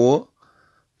Hands 4,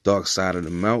 Dark Side of the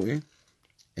Mountain,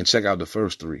 and check out the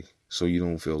first 3 so you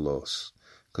don't feel lost.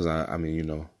 Because I mean, you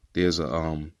know, there's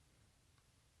a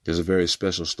very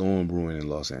special storm brewing in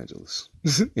Los Angeles,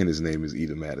 and his name is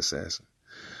Eda Mad Assassin.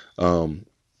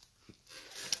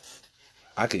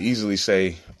 I could easily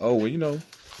say, oh, well, you know,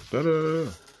 da-da-da-da.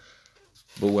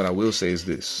 But what I will say is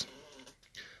this.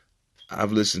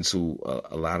 I've listened to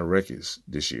a lot of records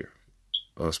this year,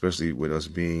 especially with us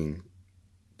being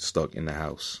stuck in the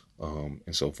house,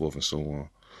 and so forth and so on.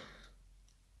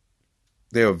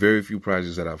 There are very few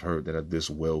projects that I've heard that are this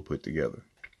well put together,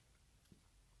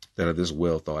 that are this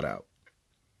well thought out.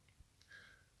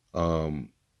 A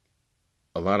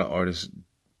lot of artists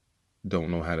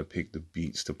don't know how to pick the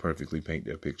beats to perfectly paint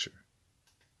their picture.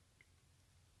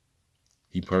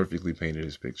 He perfectly painted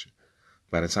his picture.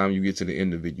 By the time you get to the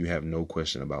end of it, you have no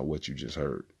question about what you just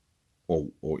heard,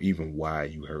 or even why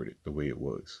you heard it the way it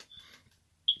was.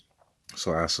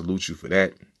 So I salute you for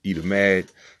that. Eda Mad,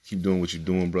 keep doing what you're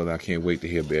doing, brother. I can't wait to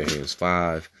hear Bare Hands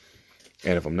 5.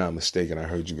 And if I'm not mistaken, I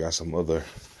heard you got some other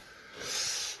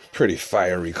pretty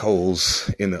fiery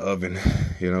coals in the oven.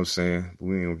 You know what I'm saying? But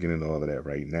we ain't gonna get into all of that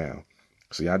right now.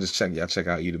 So y'all check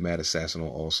out Eda Mad Assassin on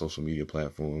all social media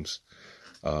platforms.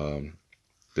 The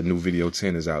new video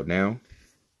 10 is out now.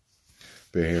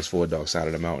 Bare Hands 4, Dark Side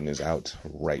of the Mountain is out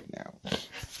right now.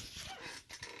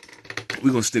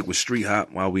 We're going to stick with Street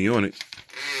Hop while we on it.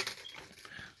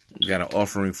 We got an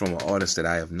offering from an artist that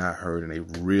I have not heard in a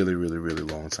really, really, really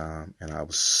long time. And I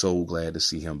was so glad to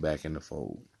see him back in the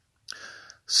fold.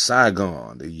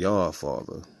 Saigon, the Yard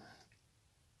Father.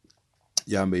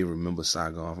 Y'all may remember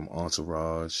Saigon from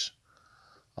Entourage.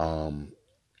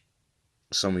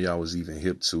 Some of y'all was even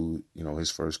hip to, you know, his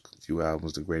first few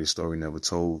albums, The Greatest Story Never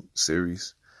Told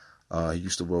series. He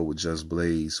used to roll with Just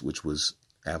Blaze, which was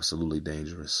absolutely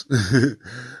dangerous. You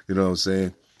know what I'm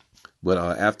saying? But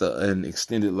after an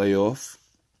extended layoff,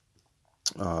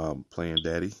 playing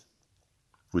Daddy,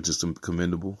 which is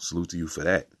commendable. Salute to you for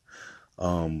that.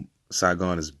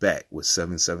 Saigon is back with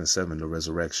 777, The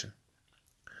Resurrection.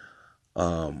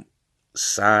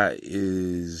 Sai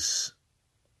is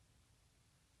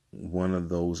one of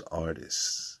those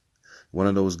artists, one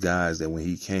of those guys that when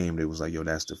he came, they was like, yo,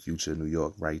 that's the future of New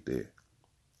York right there.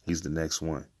 He's the next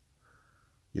one.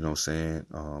 You know what I'm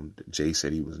saying? Jay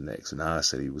said he was next. Nas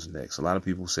said he was next. A lot of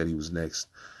people said he was next.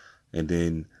 And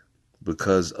then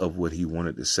because of what he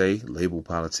wanted to say, label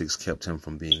politics kept him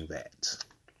from being that.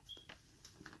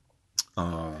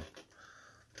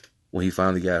 When he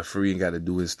finally got free and got to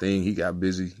do his thing, he got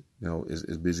busy, you know,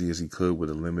 as busy as he could with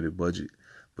a limited budget.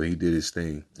 But he did his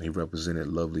thing. He represented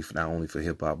Lovely not only for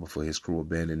hip hop, but for his crew,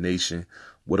 Abandoned Nation.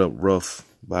 What up, Ruff,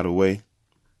 by the way?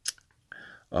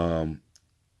 And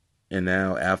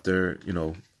now after, you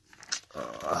know,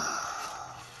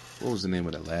 what was the name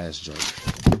of the last joint?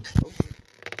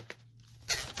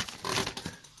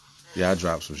 Yeah, I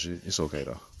dropped some shit. It's okay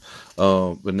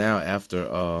though. But now after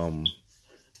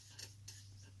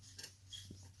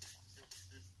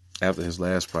his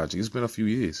last project, it's been a few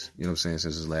years, you know what I'm saying,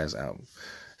 since his last album.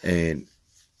 And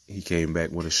he came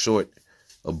back with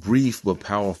a brief but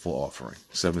powerful offering,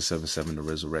 777, The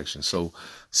Resurrection. So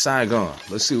Saigon,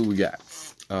 let's see what we got.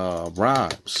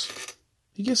 Rhymes,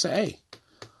 he gets an A.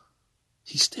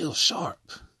 He's still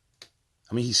sharp.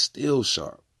 I mean, he's still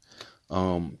sharp.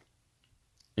 In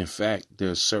fact,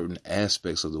 there's certain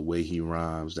aspects of the way he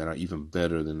rhymes that are even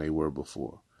better than they were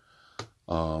before.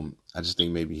 I just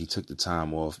think maybe he took the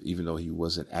time off, even though he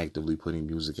wasn't actively putting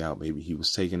music out. Maybe he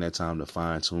was taking that time to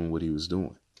fine tune what he was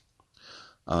doing.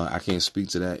 I can't speak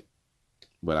to that,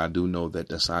 but I do know that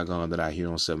the Saigon that I hear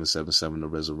on 777, The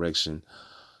Resurrection,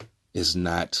 is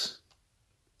not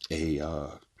a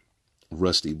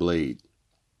rusty blade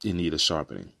in need of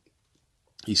sharpening.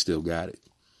 He still got it.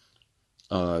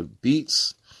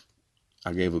 Beats,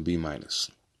 I gave a B-,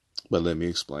 but let me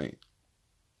explain.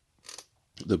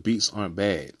 The beats aren't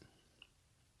bad.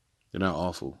 They're not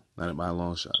awful, not by a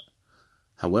long shot.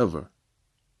 However,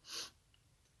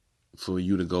 for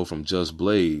you to go from Just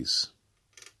Blaze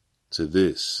to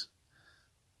this,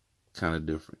 kind of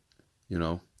different, you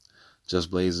know? Just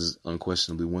Blaze is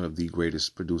unquestionably one of the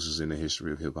greatest producers in the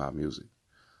history of hip-hop music.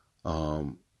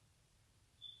 I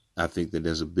think that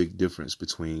there's a big difference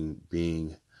between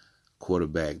being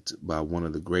quarterbacked by one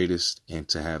of the greatest, and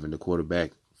to having the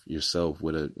quarterback yourself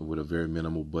with a very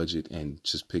minimal budget and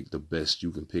just pick the best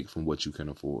you can pick from what you can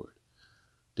afford.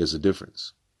 There's a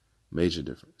difference, major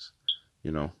difference,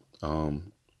 you know.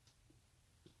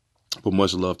 But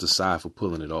much love to Psy for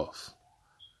pulling it off,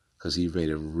 because he made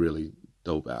a really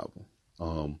dope album.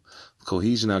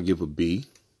 Cohesion, I'll give a B.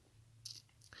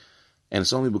 And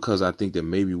it's only because I think that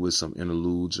maybe with some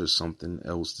interludes or something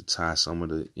else to tie some of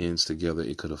the ends together,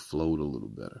 it could have flowed a little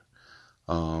better.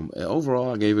 And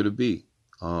overall, I gave it a B.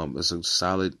 It's a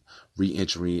solid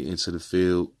re-entry into the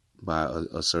field by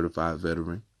a certified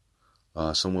veteran,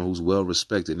 someone who's well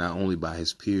respected not only by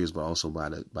his peers but also by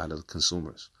the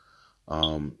consumers.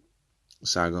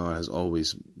 Saigon has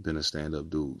always been a stand-up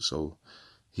dude, so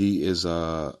he is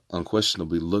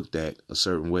unquestionably looked at a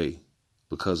certain way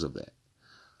because of that.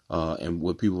 And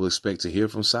what people expect to hear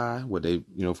from Psy,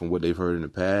 from what they've heard in the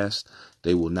past,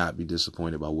 they will not be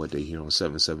disappointed by what they hear on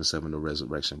 777 The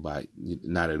Resurrection Bite.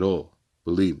 Not at all.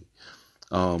 Believe me.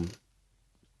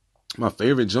 My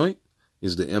favorite joint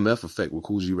is the MF Effect with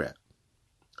Kool G Rap.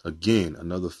 Again,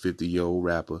 another 50-year-old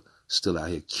rapper still out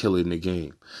here killing the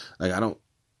game.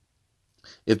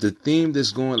 If the theme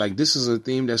that's going, like, this is a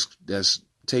theme that's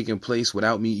taking place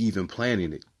without me even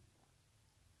planning it.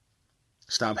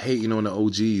 Stop hating on the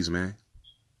OGs, man.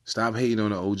 Stop hating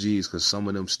on the OGs, because some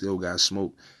of them still got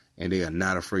smoke and they are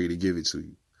not afraid to give it to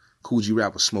you. Kool G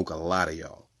Rap will smoke a lot of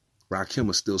y'all. Rakim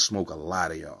will still smoke a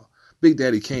lot of y'all. Big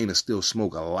Daddy Kane will still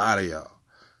smoke a lot of y'all.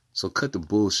 So cut the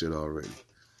bullshit already.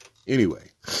 Anyway,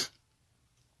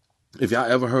 if y'all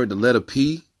ever heard the Letter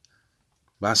P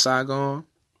by Saigon,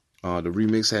 the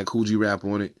remix had Kool G Rap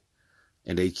on it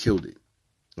and they killed it.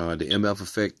 The MF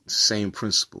Effect, same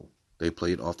principle. They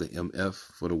played off the MF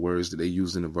for the words that they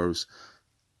used in the verse.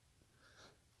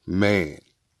 Man,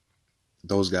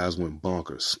 those guys went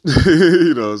bonkers.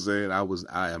 You know what I'm saying?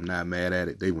 I am not mad at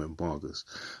it. They went bonkers.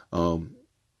 The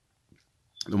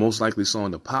most likely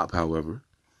song to pop, however,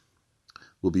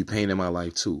 will be Pain in My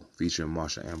Life 2, featuring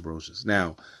Marsha Ambrosius.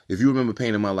 Now, if you remember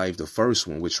Pain in My Life, the first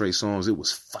one with Trey Songz, it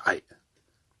was fire.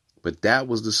 But that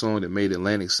was the song that made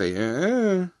Atlantic say,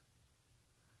 we're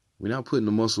not putting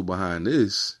the muscle behind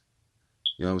this.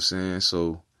 You know what I'm saying?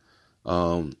 So,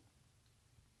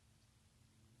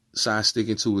 Psy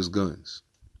sticking to his guns.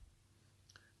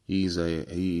 He is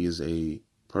a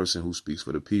person who speaks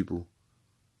for the people,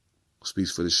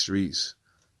 speaks for the streets.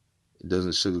 It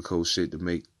doesn't sugarcoat shit to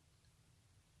make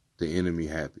the enemy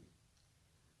happy.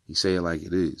 He say it like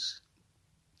it is.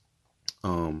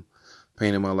 Pain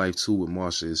in My Life 2 with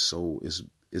Marsha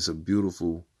is a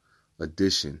beautiful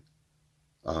addition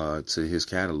to his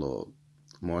catalog.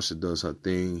 Marsha does her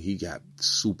thing. He got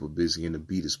super busy and the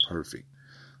beat is perfect.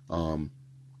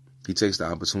 He takes the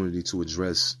opportunity to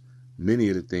address many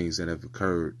of the things that have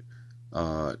occurred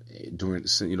during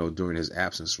his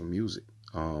absence from music,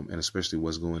 and especially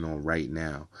what's going on right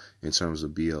now in terms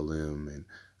of BLM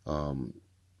and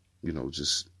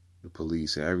just the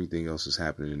police and everything else that's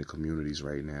happening in the communities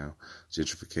right now.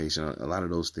 Gentrification, a lot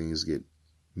of those things get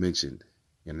mentioned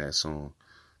in that song.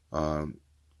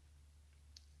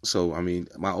 So, I mean,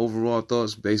 my overall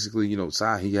thoughts, basically,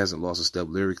 Psy, he hasn't lost a step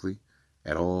lyrically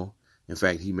at all. In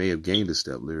fact, he may have gained a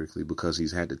step lyrically because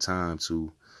he's had the time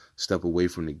to step away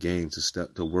from the game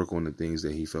to work on the things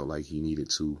that he felt like he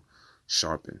needed to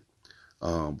sharpen.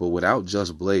 But without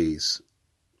Just Blaze,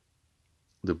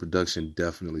 the production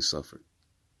definitely suffered.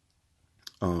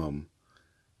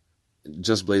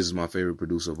 Just Blaze is my favorite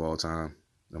producer of all time.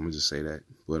 I'm going to just say that.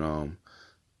 But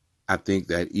I think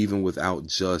that even without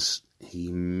Just,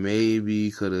 he maybe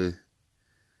could have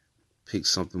picked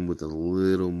something with a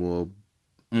little more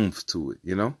oomph to it,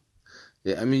 Yeah,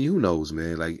 I mean, who knows,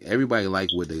 man? Like, everybody like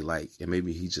what they like, and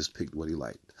maybe he just picked what he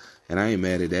liked. And I ain't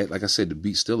mad at that. Like I said, the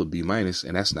beat's still a B-,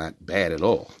 and that's not bad at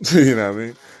all. You know what I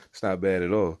mean? It's not bad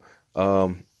at all.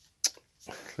 Let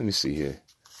me see here.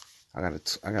 I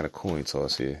got a coin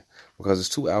toss here because there's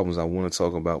two albums I want to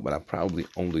talk about, but I'm probably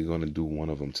only going to do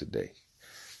one of them today.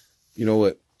 You know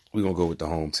what? We're going to go with the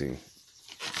home team.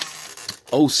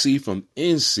 OC from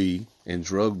NC and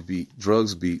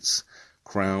Drugs Beats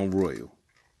Crown Royal.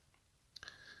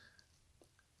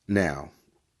 Now,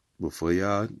 before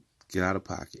y'all get out of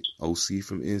pocket, OC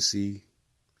from NC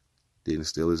didn't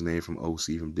steal his name from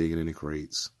OC from Digging in the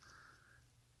Crates.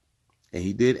 And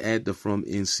he did add the from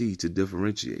NC to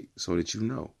differentiate so that you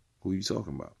know who you're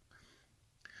talking about.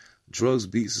 Drugs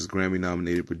Beats is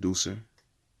Grammy-nominated producer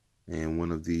and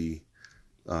one of the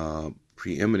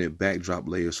preeminent backdrop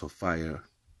layers for fire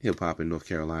hip-hop in North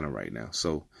Carolina right now.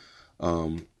 So,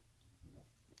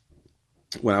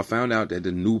 when I found out that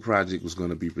the new project was going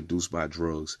to be produced by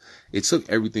Drugs, it took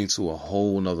everything to a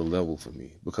whole nother level for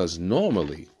me, because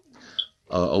normally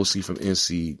OC from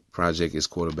NC Project is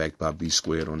quarterbacked by B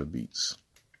Squared on the beats.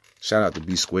 Shout out to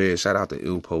B Squared, shout out to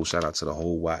Ilpo, shout out to the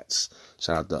whole Watts,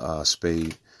 shout out to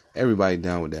Spade, everybody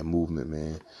down with that movement,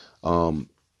 man.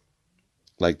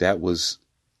 Like it was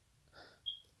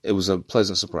a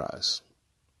pleasant surprise.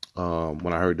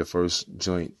 When I heard the first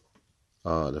joint,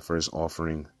 the first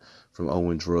offering from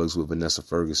Owen Drugs with Vanessa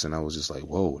Ferguson, I was just like,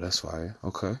 whoa, that's fire.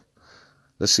 Okay.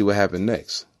 Let's see what happened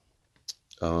next.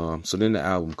 So then the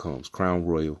album comes, Crown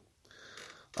Royal.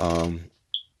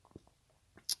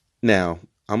 Now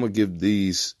I'm gonna give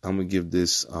this,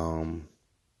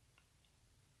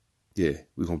 yeah,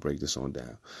 we're gonna break this on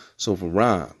down. So for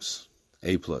Rhymes,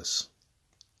 A+.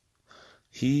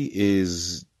 He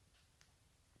is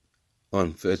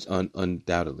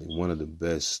undoubtedly one of the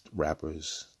best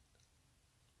rappers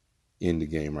in the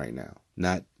game right now.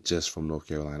 Not just from North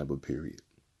Carolina, but period.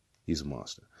 He's a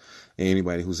monster. And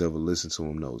anybody who's ever listened to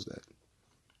him knows that.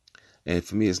 And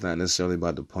for me, it's not necessarily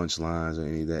about the punchlines or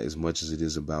any of that as much as it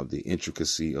is about the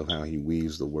intricacy of how he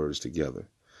weaves the words together.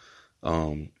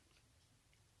 There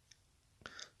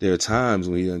are times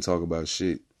when he doesn't talk about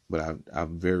shit, but I've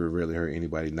very rarely heard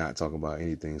anybody not talk about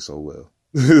anything so well.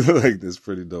 Like, that's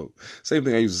pretty dope. Same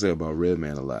thing I used to say about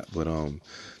Redman a lot. But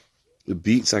the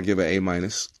beats, I give an A-.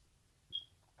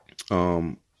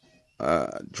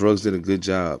 Drugs did a good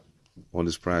job on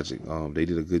this project. They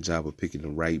did a good job of picking the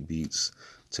right beats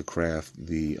to craft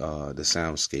the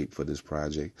soundscape for this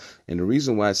project. And the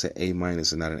reason why it's an A-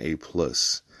 and not an A+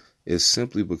 is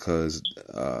simply because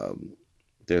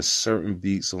there's certain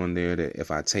beats on there that if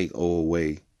I take O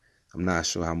away, I'm not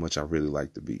sure how much I really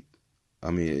like the beat.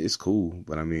 I mean, it's cool,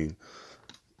 but I mean,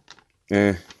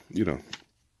 and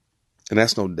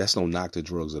that's no knock to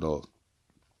Drugs at all.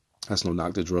 That's no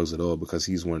knock to Drugs at all, because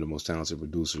he's one of the most talented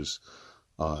producers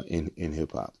in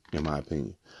hip hop, in my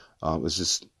opinion. It's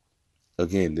just,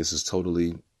 again, this is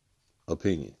totally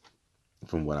opinion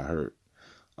from what I heard.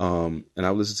 And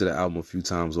I've listened to the album a few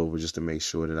times over just to make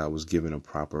sure that I was giving a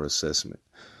proper assessment.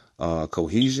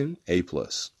 Cohesion, A+,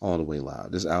 all the way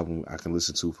loud. This album I can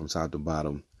listen to from top to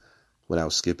bottom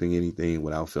without skipping anything,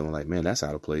 without feeling like, man, that's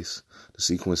out of place. The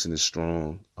sequencing is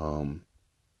strong.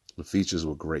 The features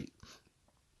were great.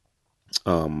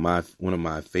 One of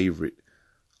my favorite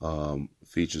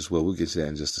features, well, we'll get to that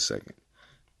in just a second.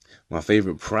 My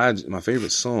favorite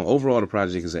song, overall the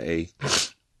project is an A.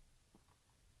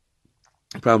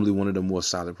 Probably one of the more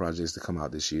solid projects to come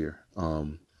out this year.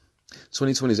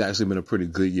 2020 has actually been a pretty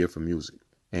good year for music.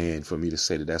 And for me to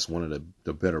say that that's one of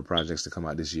the better projects to come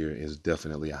out this year is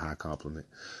definitely a high compliment.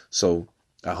 So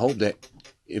I hope that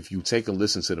if you take a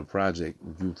listen to the project,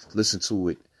 you listen to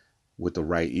it with the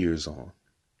right ears on.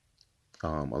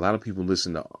 A lot of people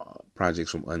listen to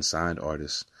projects from unsigned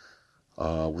artists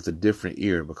with a different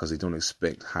ear because they don't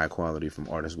expect high quality from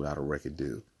artists without a record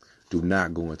deal. Do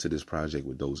not go into this project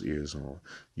with those ears on.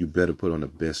 You better put on the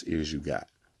best ears you got,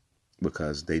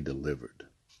 because they delivered.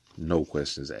 No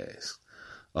questions asked.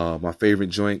 My favorite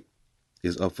joint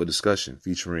is Up for Discussion,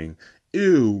 featuring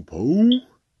Ilpo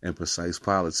and Precise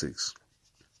Politics.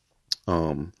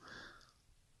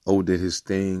 O did his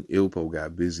thing. Ilpo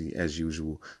got busy as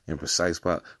usual. And Precise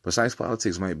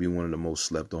Politics might be one of the most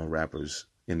slept on rappers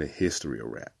in the history of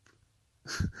rap.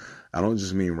 I don't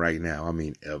just mean right now. I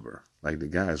mean ever. Like, the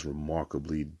guy is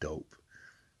remarkably dope.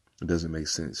 It doesn't make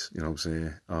sense. You know what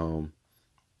I'm saying?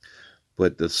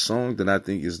 But the song that I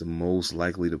think is the most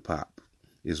likely to pop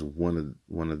is one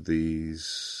of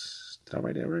these. Did I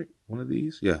write that right? One of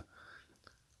these? Yeah.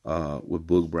 With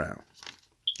Boog Brown.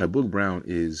 Now, Boog Brown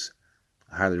is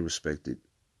a highly respected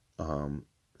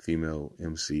female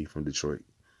MC from Detroit.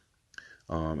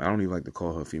 I don't even like to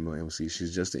call her female MC.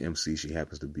 She's just an MC. She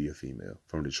happens to be a female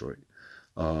from Detroit.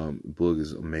 Boog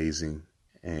is amazing,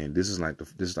 and this is like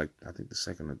I think the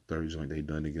second or third joint they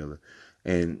done together,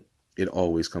 and it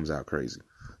always comes out crazy.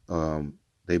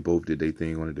 They both did their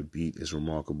thing on it. The beat is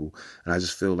remarkable, and I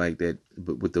just feel like that.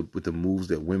 But with the moves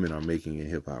that women are making in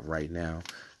hip hop right now,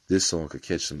 this song could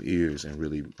catch some ears and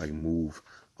really like move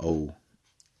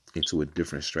into a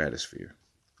different stratosphere.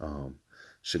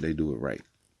 Should they do it right?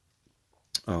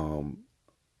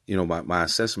 My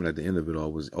assessment at the end of it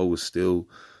all was still,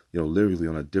 literally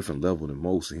on a different level than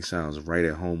most. He sounds right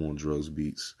at home on Drugs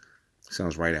beats. He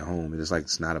sounds right at home. It's like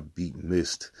it's not a beat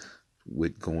missed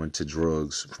with going to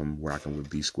Drugs from rocking with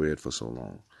B Squared for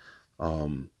so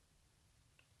long.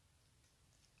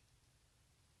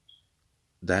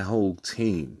 That whole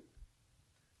team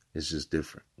is just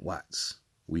different. Watts,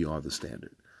 we are the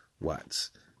standard.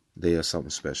 Watts, they are something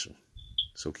special.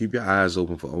 So keep your eyes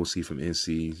open for OC from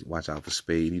NC. Watch out for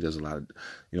Spade. He does a lot of,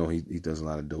 he does a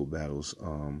lot of dope battles.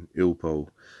 Ilpo,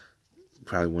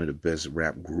 probably one of the best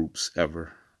rap groups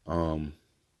ever. Who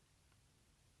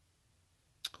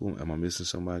am I missing?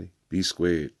 Somebody? B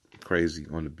Squared, crazy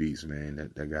on the beats,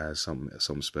 man. That guy is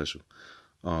something special.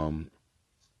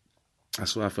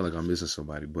 That's why I feel like I'm missing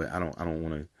somebody, but I don't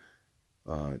want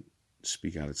to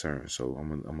speak out of turn, so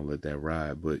I'm gonna let that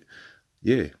ride. But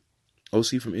yeah,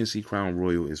 OC from NC Crown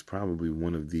Royal is probably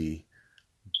one of the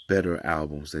better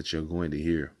albums that you're going to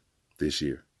hear this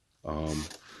year. And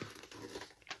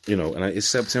it's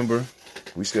September.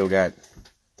 We still got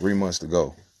 3 months to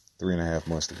go, 3.5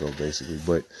 months to go, basically.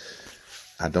 But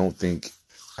I think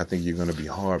you're going to be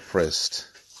hard pressed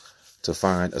to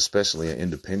find, especially an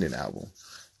independent album,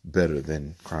 better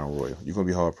than Crown Royal. You're going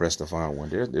to be hard pressed to find one.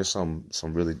 There's some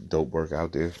really dope work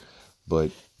out there,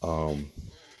 but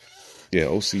yeah,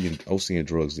 OC and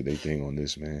Drugs did their thing on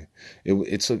this, man.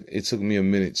 It took me a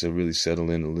minute to really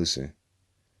settle in and listen.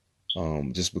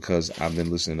 Just because I've been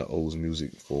listening to O's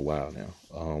music for a while now.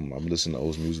 I've been listening to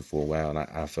O's music for a while, and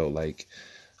I felt like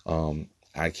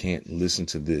I can't listen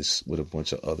to this with a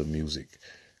bunch of other music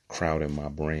crowding my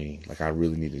brain. Like, I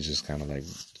really need to just kind of like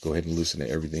go ahead and listen to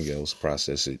everything else,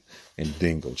 process it, and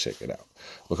then go check it out.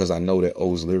 Because I know that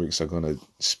O's lyrics are gonna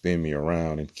spin me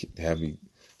around and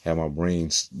have my brain,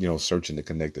 searching to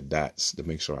connect the dots to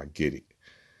make sure I get it.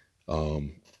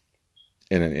 And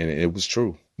it was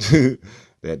true.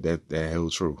 that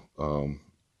held true.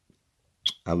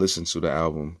 I listened to the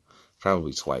album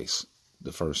probably twice.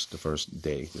 The first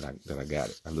day that I got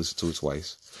it, I listened to it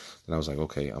twice, and I was like,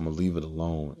 okay, I'm gonna leave it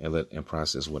alone and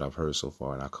process what I've heard so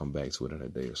far, and I'll come back to it in a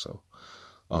day or so.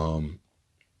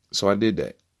 So I did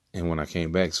that, and when I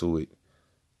came back to it,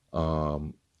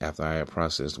 after I had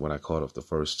processed when I caught up the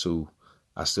first two,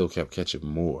 I still kept catching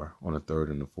more on the third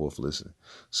and the fourth listen.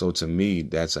 So to me,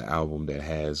 that's an album that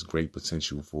has great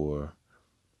potential for,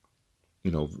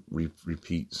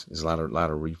 repeats. There's a lot of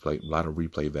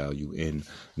replay value in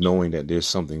knowing that there's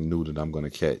something new that I'm going to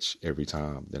catch every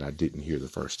time that I didn't hear the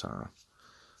first time.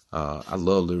 I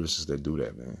love lyricists that do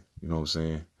that, man. You know what I'm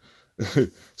saying?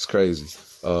 It's crazy.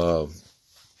 I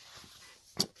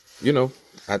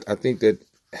think that,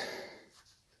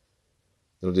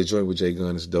 the joint with Jay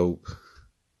Gunn is dope.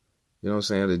 You know what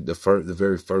I'm saying? The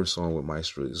very first song with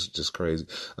Maestro is just crazy.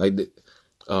 Like,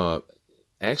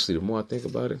 actually, the more I think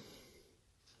about it,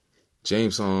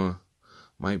 James song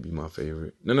might be my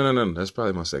favorite. No. That's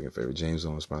probably my second favorite. James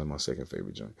song is probably my second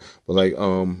favorite joint. But like,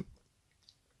 and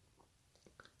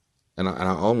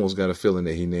I almost got a feeling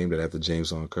that he named it after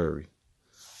James on Curry.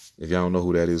 If y'all don't know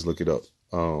who that is, look it up.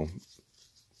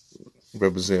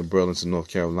 Represent Burlington, North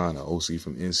Carolina. OC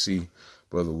from NC,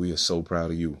 brother. We are so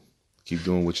proud of you. Keep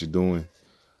doing what you're doing.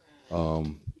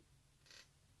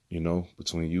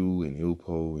 Between you and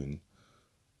Ilpo, and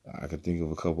I can think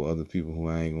of a couple other people who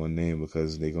I ain't gonna name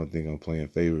because they're gonna think I'm playing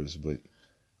favorites, but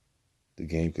the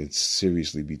game could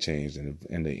seriously be changed,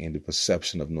 and the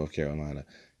perception of North Carolina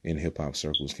in hip hop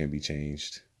circles can be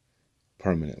changed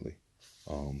permanently.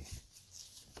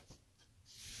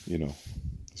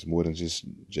 It's more than just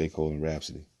J. Cole and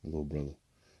Rhapsody, little brother.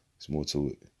 It's more to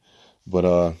it.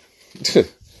 But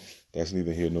that's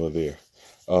neither here nor there.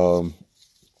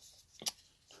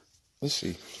 Let's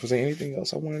see. Was there anything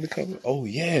else I wanted to cover? Oh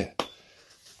yeah.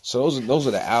 So those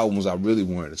are the albums I really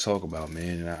wanted to talk about,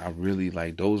 man. And I really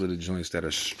like, those are the joints that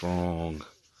are strong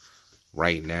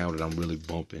right now that I'm really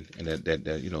bumping, and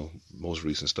that most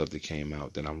recent stuff that came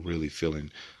out that I'm really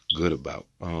feeling good about.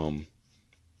 I'm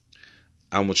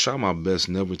gonna try my best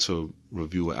never to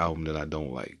review an album that I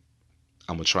don't like.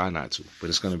 I'm gonna try not to, but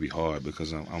it's gonna be hard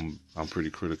because I'm pretty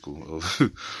critical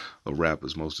of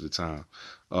rappers most of the time.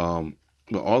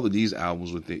 But all of these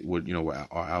albums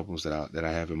are albums that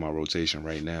I have in my rotation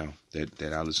right now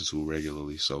that I listen to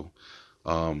regularly. So,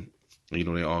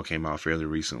 they all came out fairly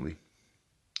recently.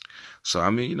 So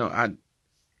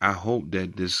I hope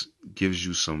that this gives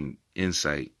you some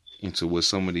insight into what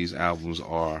some of these albums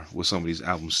are, what some of these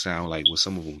albums sound like, what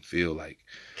some of them feel like.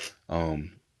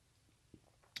 And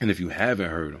if you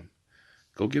haven't heard them,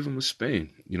 go give them a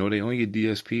spin. They on your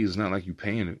DSP. It's not like you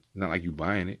paying it. Not like you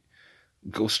buying it.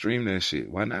 Go stream that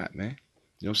shit. Why not, man?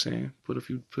 You know what I'm saying? Put a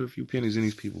few pennies in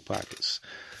these people's pockets.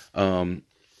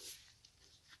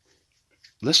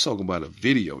 Let's talk about a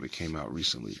video that came out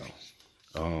recently,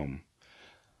 though.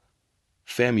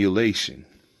 Famulation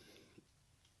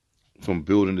from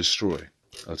Build and Destroy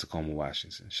of Tacoma,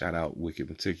 Washington. Shout out Wicked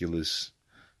Meticulous,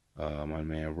 my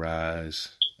man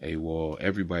Rise, AWOL,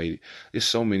 everybody. There's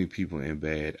so many people in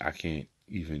bad, I can't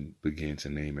even begin to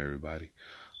name everybody.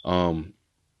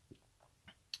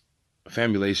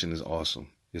 Famulation is awesome.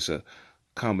 It's a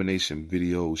combination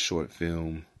video, short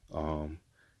film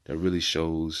that really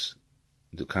shows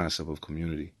the concept of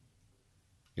community.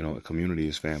 You know, a community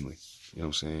is family. You know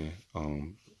what I'm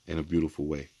saying? In a beautiful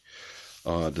way.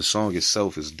 The song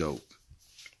itself is dope.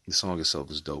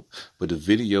 But the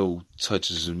video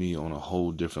touches me on a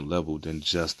whole different level than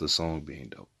just the song being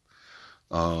dope.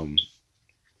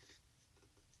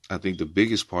 I think the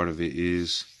biggest part of it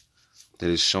is that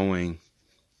it's showing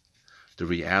the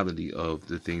reality of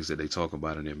the things that they talk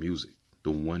about in their music.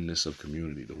 The oneness of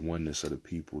community, the oneness of the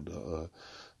people,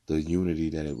 the unity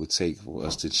that it would take for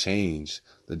us to change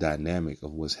the dynamic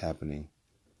of what's happening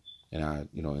in our,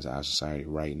 in our society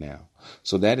right now.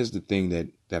 So that is the thing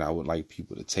that I would like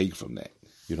people to take from that.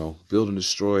 Build and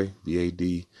Destroy,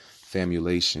 BAD,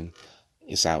 Famulation.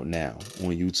 It's out now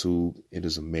on YouTube. It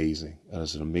is amazing.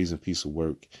 It's an amazing piece of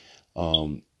work.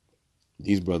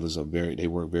 These brothers they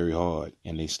work very hard,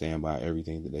 and they stand by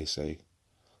everything that they say.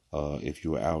 If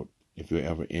you're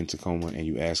ever in Tacoma and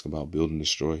you ask about Build and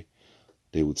Destroy,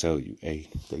 they will tell you, hey,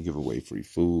 they give away free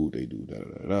food. They do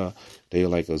da-da-da-da. They are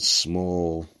like a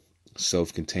small,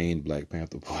 self-contained Black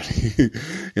Panther Party,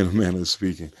 in a manner of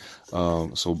speaking.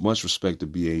 So much respect to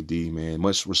BAD, man.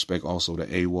 Much respect also to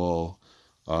AWOL.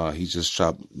 He just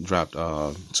dropped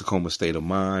Tacoma State of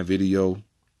Mind video.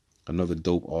 Another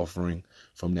dope offering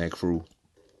from that crew.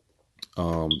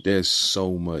 There's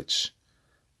so much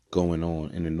going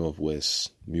on in the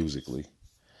Northwest musically.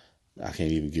 I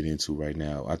can't even get into right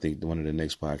now. I think one of the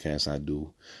next podcasts I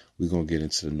do, we're going to get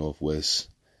into the Northwest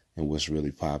and what's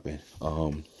really popping.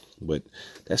 But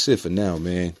that's it for now,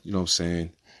 man. You know what I'm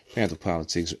saying? Panther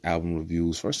Politics album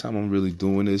reviews. First time I'm really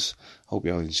doing this. Hope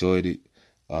y'all enjoyed it.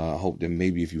 I hope that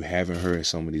maybe if you haven't heard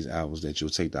some of these albums that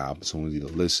you'll take the opportunity to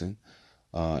listen.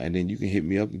 And then you can hit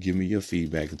me up and give me your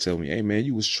feedback and tell me, hey, man,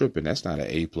 you was tripping. That's not an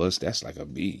A+. That's like a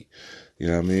B. You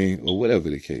know what I mean? Or whatever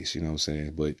the case, you know what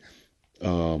I'm saying? But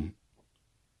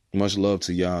much love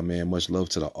to y'all, man. Much love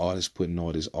to the artists putting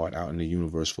all this art out in the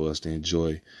universe for us to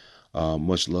enjoy.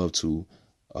 Much love to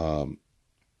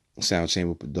Sound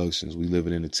Chamber Productions. We Live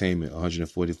in Entertainment,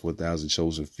 144,000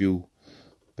 chosen few.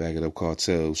 Back it up,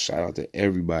 Cartel. Shout out to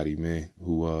everybody, man,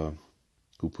 who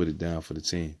put it down for the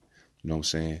team. You know what I'm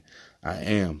saying? I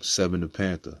am Seven the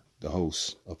Panther, the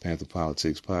host of Panther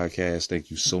Politics Podcast. Thank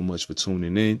you so much for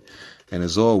tuning in. And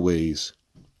as always,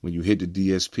 when you hit the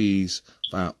DSPs,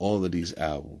 find all of these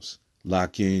albums,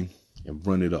 lock in, and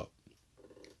run it up.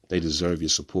 They deserve your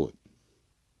support.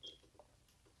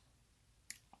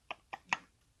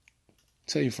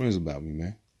 Tell your friends about me,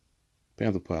 man.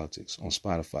 Panther Politics on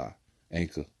Spotify,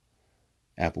 Anchor,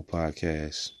 Apple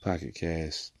Podcasts, Pocket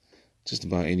Casts, just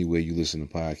about anywhere you listen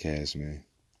to podcasts, man.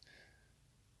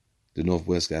 The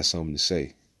Northwest got something to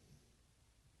say.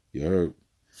 You heard?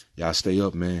 Y'all stay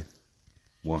up, man.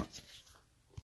 One.